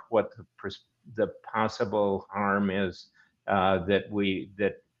about what the possible harm is that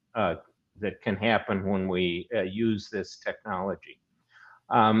can happen when we use this technology.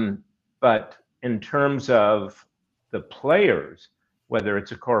 But in terms of the players, whether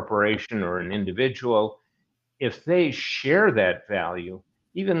it's a corporation or an individual, if they share that value,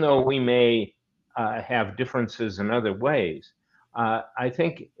 even though we may have differences in other ways, I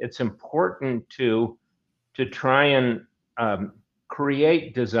think it's important to try and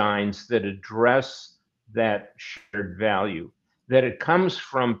create designs that address that shared value, that it comes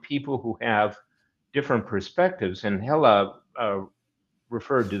from people who have different perspectives. And Hella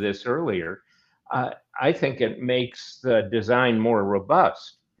referred to this earlier. I think it makes the design more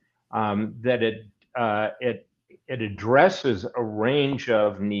robust, that it addresses a range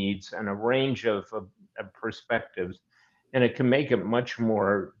of needs and a range of perspectives, and it can make it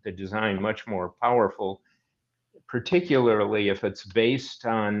the design much more powerful, particularly if it's based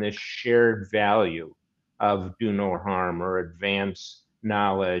on this shared value of do no harm or advance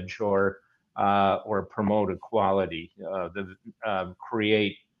knowledge or promote equality,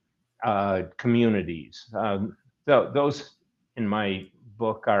 create communities. Those, in my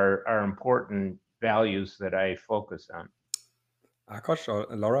book, are important values that I focus on. Akash or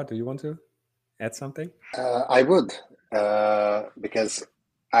Laura, do you want to add something? I would, because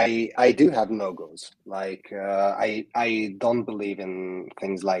I do have no-goes. Like I don't believe in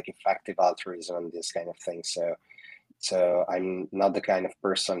things like effective altruism and this kind of thing. So I'm not the kind of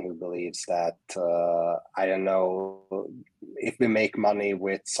person who believes that I don't know, if we make money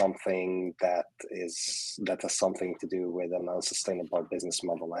with something that has something to do with an unsustainable business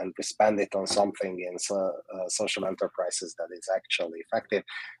model and we spend it on something in social enterprises that is actually effective,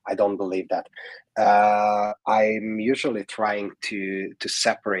 I don't believe that. I'm usually trying to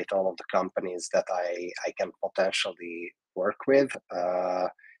separate all of the companies that I can potentially work with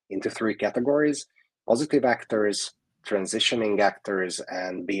into three categories: positive actors, transitioning actors,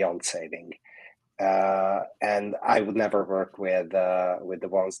 and beyond saving. And I would never work with the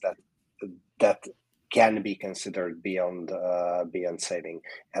ones that can be considered beyond saving.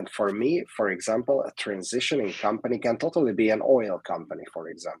 And for me, for example, a transitioning company can totally be an oil company, for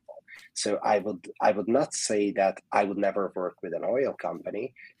example. So I would not say that I would never work with an oil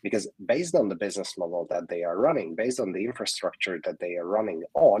company, because based on the business model that they are running, based on the infrastructure that they are running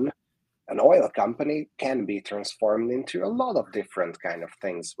on, an oil company can be transformed into a lot of different kind of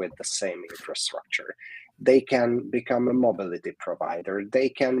things with the same infrastructure. They can become a mobility provider. They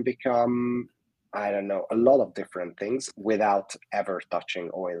can become, I don't know, a lot of different things without ever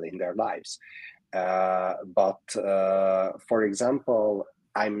touching oil in their lives. But for example,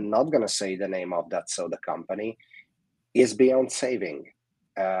 I'm not going to say the name of that soda company, is beyond saving,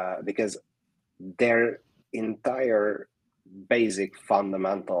 because their entire basic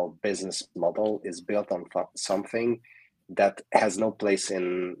fundamental business model is built on something that has no place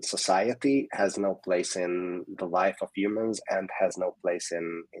in society, has no place in the life of humans, and has no place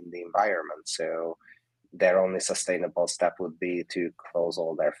in the environment. So their only sustainable step would be to close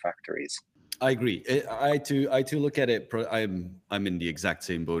all their factories. I agree. I too look at it. I'm in the exact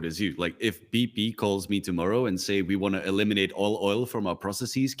same boat as you. Like, if BP calls me tomorrow and say we want to eliminate all oil from our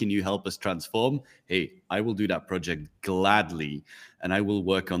processes, can you help us transform? Hey, I will do that project gladly, and I will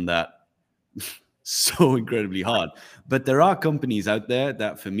work on that so incredibly hard. But there are companies out there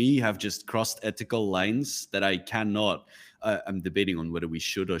that, for me, have just crossed ethical lines that I cannot. I'm debating on whether we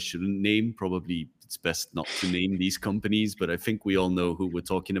should or shouldn't name. Probably it's best not to name these companies, but I think we all know who we're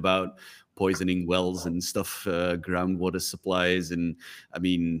talking about. Poisoning wells and stuff, groundwater supplies. And I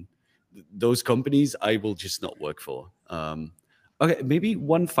mean, those companies I will just not work for. Okay, maybe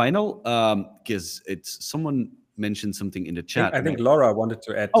one final, because it's someone mentioned something in the chat. I think Laura wanted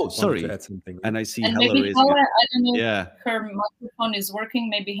to add. Oh, sorry. To add something. And I see and Hella maybe raising Hella, it. I don't know Yeah. if her microphone is working.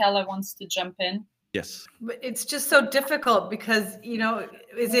 Maybe Hella wants to jump in. Yes. But it's just so difficult because,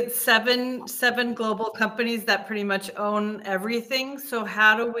 is it seven global companies that pretty much own everything? So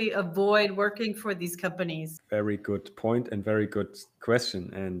how do we avoid working for these companies? Very good point and very good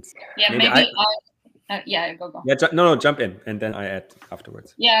question. And yeah, maybe go. Yeah, no, jump in, and then I add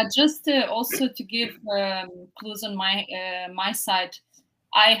afterwards. Yeah, just also to give clues on my side.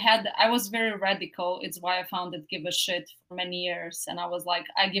 I was very radical. It's why I founded Give a Shit for many years. And I was like,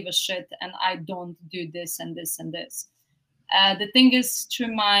 I give a shit and I don't do this and this and this. The thing is,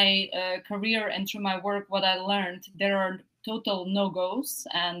 through my career and through my work, what I learned, there are total no-goes.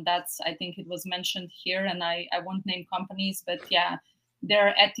 And that's, I think it was mentioned here, and I won't name companies, but yeah, there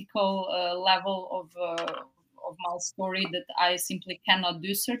are ethical level of my story that I simply cannot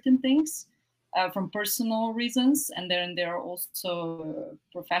do certain things. From personal reasons, and then there are also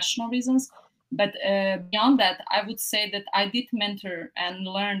professional reasons. But beyond that, I would say that I did mentor and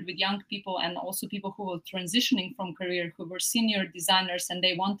learn with young people, and also people who were transitioning from career, who were senior designers, and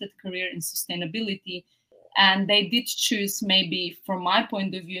they wanted career in sustainability. And they did choose, maybe from my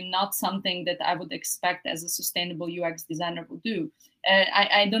point of view, not something that I would expect as a sustainable UX designer would do.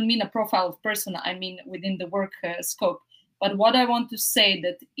 I don't mean a profile of person, I mean within the work scope. But what I want to say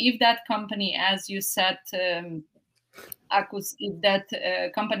that if that company, as you said, Akus, if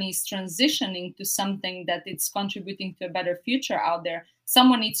that company is transitioning to something that it's contributing to a better future out there,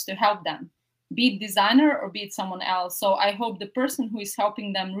 someone needs to help them, be it designer or be it someone else. So I hope the person who is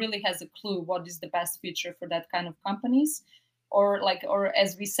helping them really has a clue what is the best future for that kind of companies. Or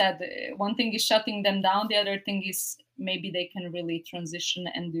as we said, one thing is shutting them down. The other thing is maybe they can really transition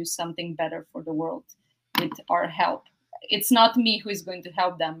and do something better for the world with our help. It's not me who is going to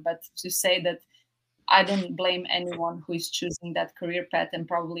help them, but to say that I don't blame anyone who is choosing that career path, and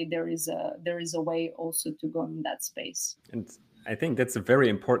probably there is a way also to go in that space. And I think that's a very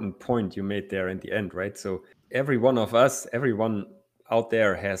important point you made there in the end, right? So every one of us, everyone out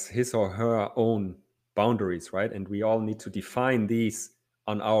there has his or her own boundaries, right? And we all need to define these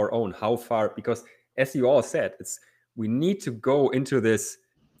on our own. How far? Because as you all said, we need to go into this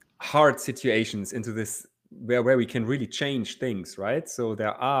hard situations, into this where we can really change things, right? So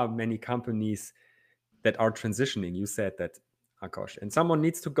there are many companies that are transitioning. You said that, Akash, and someone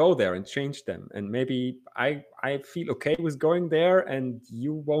needs to go there and change them. And maybe I feel okay with going there, and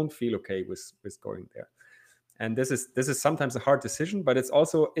you won't feel okay with going there. And this is sometimes a hard decision, but it's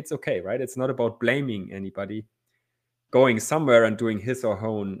okay, right? It's not about blaming anybody. Going somewhere and doing his or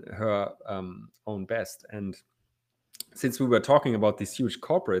her own best. And since we were talking about these huge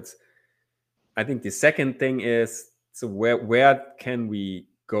corporates, I think the second thing is, so where can we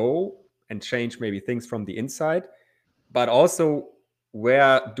go and change maybe things from the inside, but also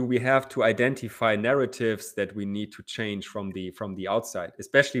where do we have to identify narratives that we need to change from the outside,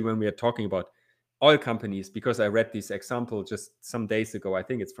 especially when we are talking about oil companies, because I read this example just some days ago. I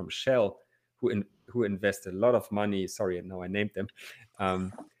think it's from Shell, who invested a lot of money. Sorry, now I named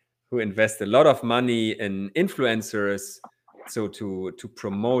them. Who invest a lot of money in influencers, so to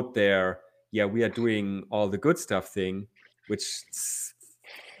promote their we are doing all the good stuff thing, which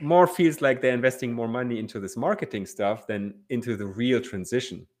more feels like they're investing more money into this marketing stuff than into the real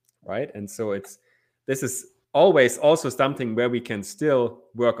transition, right? And so this is always also something where we can still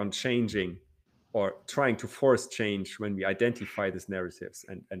work on changing or trying to force change when we identify these narratives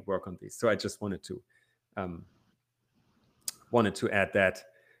and work on these. So I just wanted to add that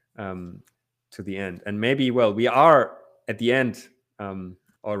to the end. And maybe, well, we are at the end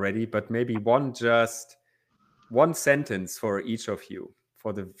already, but maybe one sentence for each of you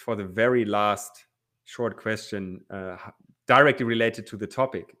for the very last short question, directly related to the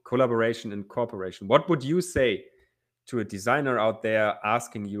topic, collaboration and cooperation. What would you say to a designer out there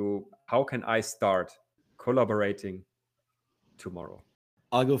asking you, how can I start collaborating tomorrow?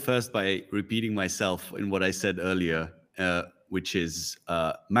 I'll go first by repeating myself in what I said earlier, which is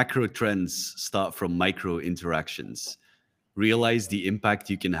macro trends start from micro interactions. Realize the impact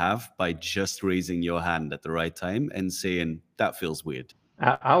you can have by just raising your hand at the right time and saying, that feels weird.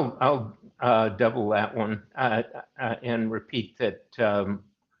 I'll double that one and repeat that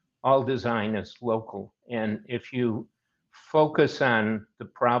all design is local. And if you focus on the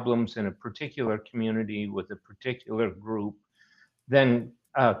problems in a particular community with a particular group, then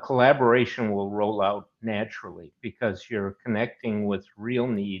collaboration will roll out naturally because you're connecting with real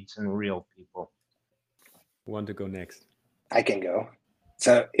needs and real people. Who want to go next? I can go.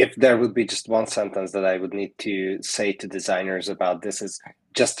 So if there would be just one sentence that I would need to say to designers about this, is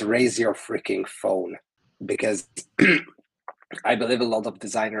just raise your freaking phone. Because I believe a lot of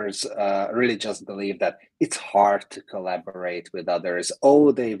designers really just believe that it's hard to collaborate with others.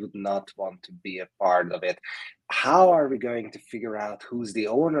 Oh, they would not want to be a part of it. How are we going to figure out who's the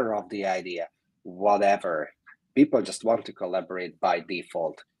owner of the idea? Whatever. People just want to collaborate by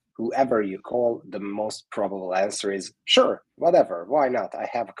default. Whoever you call, the most probable answer is, sure, whatever, why not? I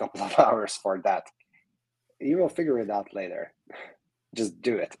have a couple of hours for that. You will figure it out later. Just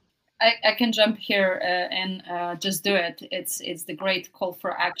do it. I can jump here and just do it. It's the great call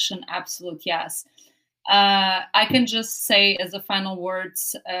for action. Absolute yes. I can just say as a final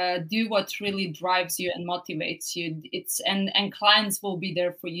words, do what really drives you and motivates you. And clients will be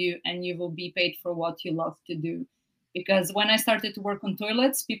there for you, and you will be paid for what you love to do. Because when I started to work on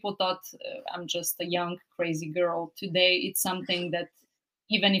toilets, people thought I'm just a young, crazy girl. Today, it's something that,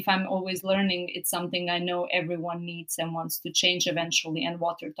 even if I'm always learning, it's something I know everyone needs and wants to change eventually, and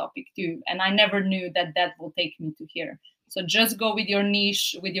water topic too. And I never knew that will take me to here. So just go with your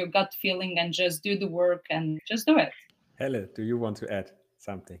niche, with your gut feeling, and just do the work and just do it. Helle, do you want to add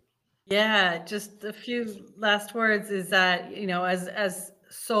something? Yeah, just a few last words is that, as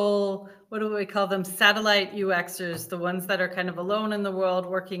sole, what do we call them? Satellite UXers, the ones that are kind of alone in the world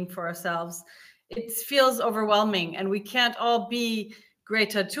working for ourselves. It feels overwhelming, and we can't all be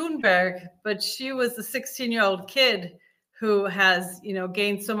Greta Thunberg, but she was a 16-year-old kid who has,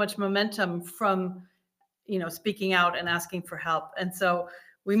 gained so much momentum from, speaking out and asking for help. And so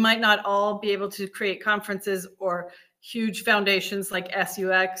we might not all be able to create conferences or huge foundations like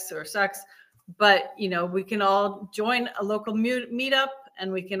SUX or SUX, but, we can all join a local meetup,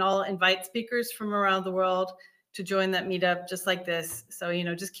 and we can all invite speakers from around the world to join that meetup just like this. So,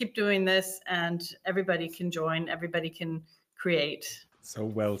 just keep doing this, and everybody can join, everybody can create. So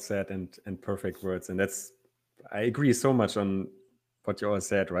well said, and perfect words. And I agree so much on what you all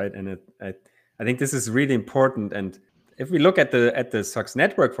said, right? And I think this is really important. And if we look at the SUX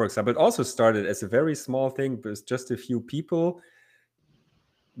network, for example, it also started as a very small thing with just a few people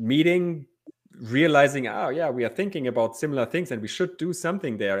meeting, realizing, we are thinking about similar things and we should do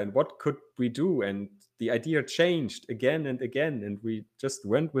something there. And what could we do? And the idea changed again and again. And we just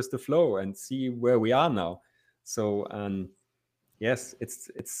went with the flow and see where we are now. So yes,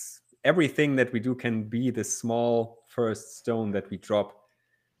 it's everything that we do can be the small first stone that we drop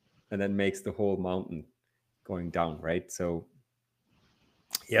and then makes the whole mountain going down, right? So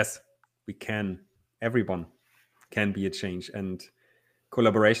yes, everyone can be a change, and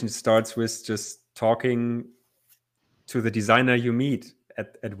collaboration starts with just talking to the designer you meet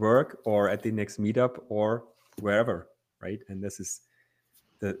at work or at the next meetup or wherever, right? And this is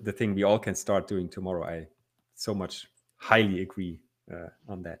the thing we all can start doing tomorrow. I so much highly agree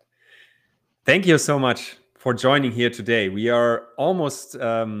on that. Thank you so much for joining here today. We are almost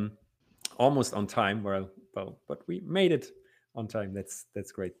on time. Well, but we made it on time.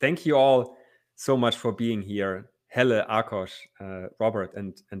 That's great. Thank you all so much for being here. Helle, Akos, Robert,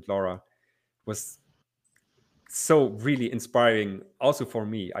 and Laura. It was so really inspiring, also for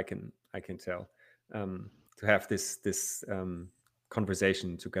me. I can tell to have this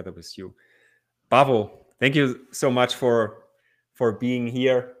conversation together with you. Bavo, thank you so much for being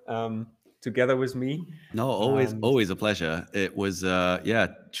here together with me. No, always a pleasure. It was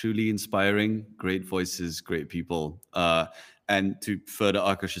truly inspiring. Great voices, great people. And to further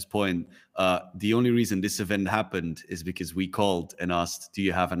Akash's point, the only reason this event happened is because we called and asked, do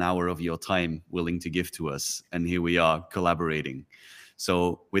you have an hour of your time willing to give to us? And here we are collaborating.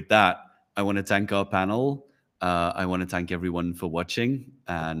 So with that, I want to thank our panel. I want to thank everyone for watching,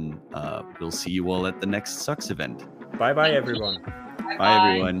 and we'll see you all at the next SUX event. Bye, everyone. Bye,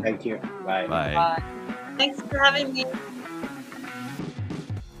 everyone. Thank you. Bye. Bye. Thanks for having me.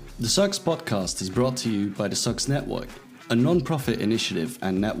 The SUX podcast is brought to you by the SUX Network, a non-profit initiative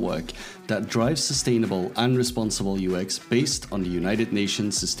and network that drives sustainable and responsible UX based on the United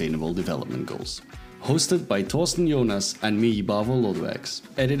Nations Sustainable Development Goals. Hosted by Torsten Jonas and me, Bavo Lodwegs.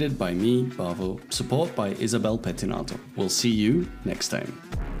 Edited by me, Bavo. Support by Isabel Pettinato. We'll see you next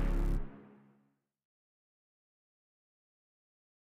time.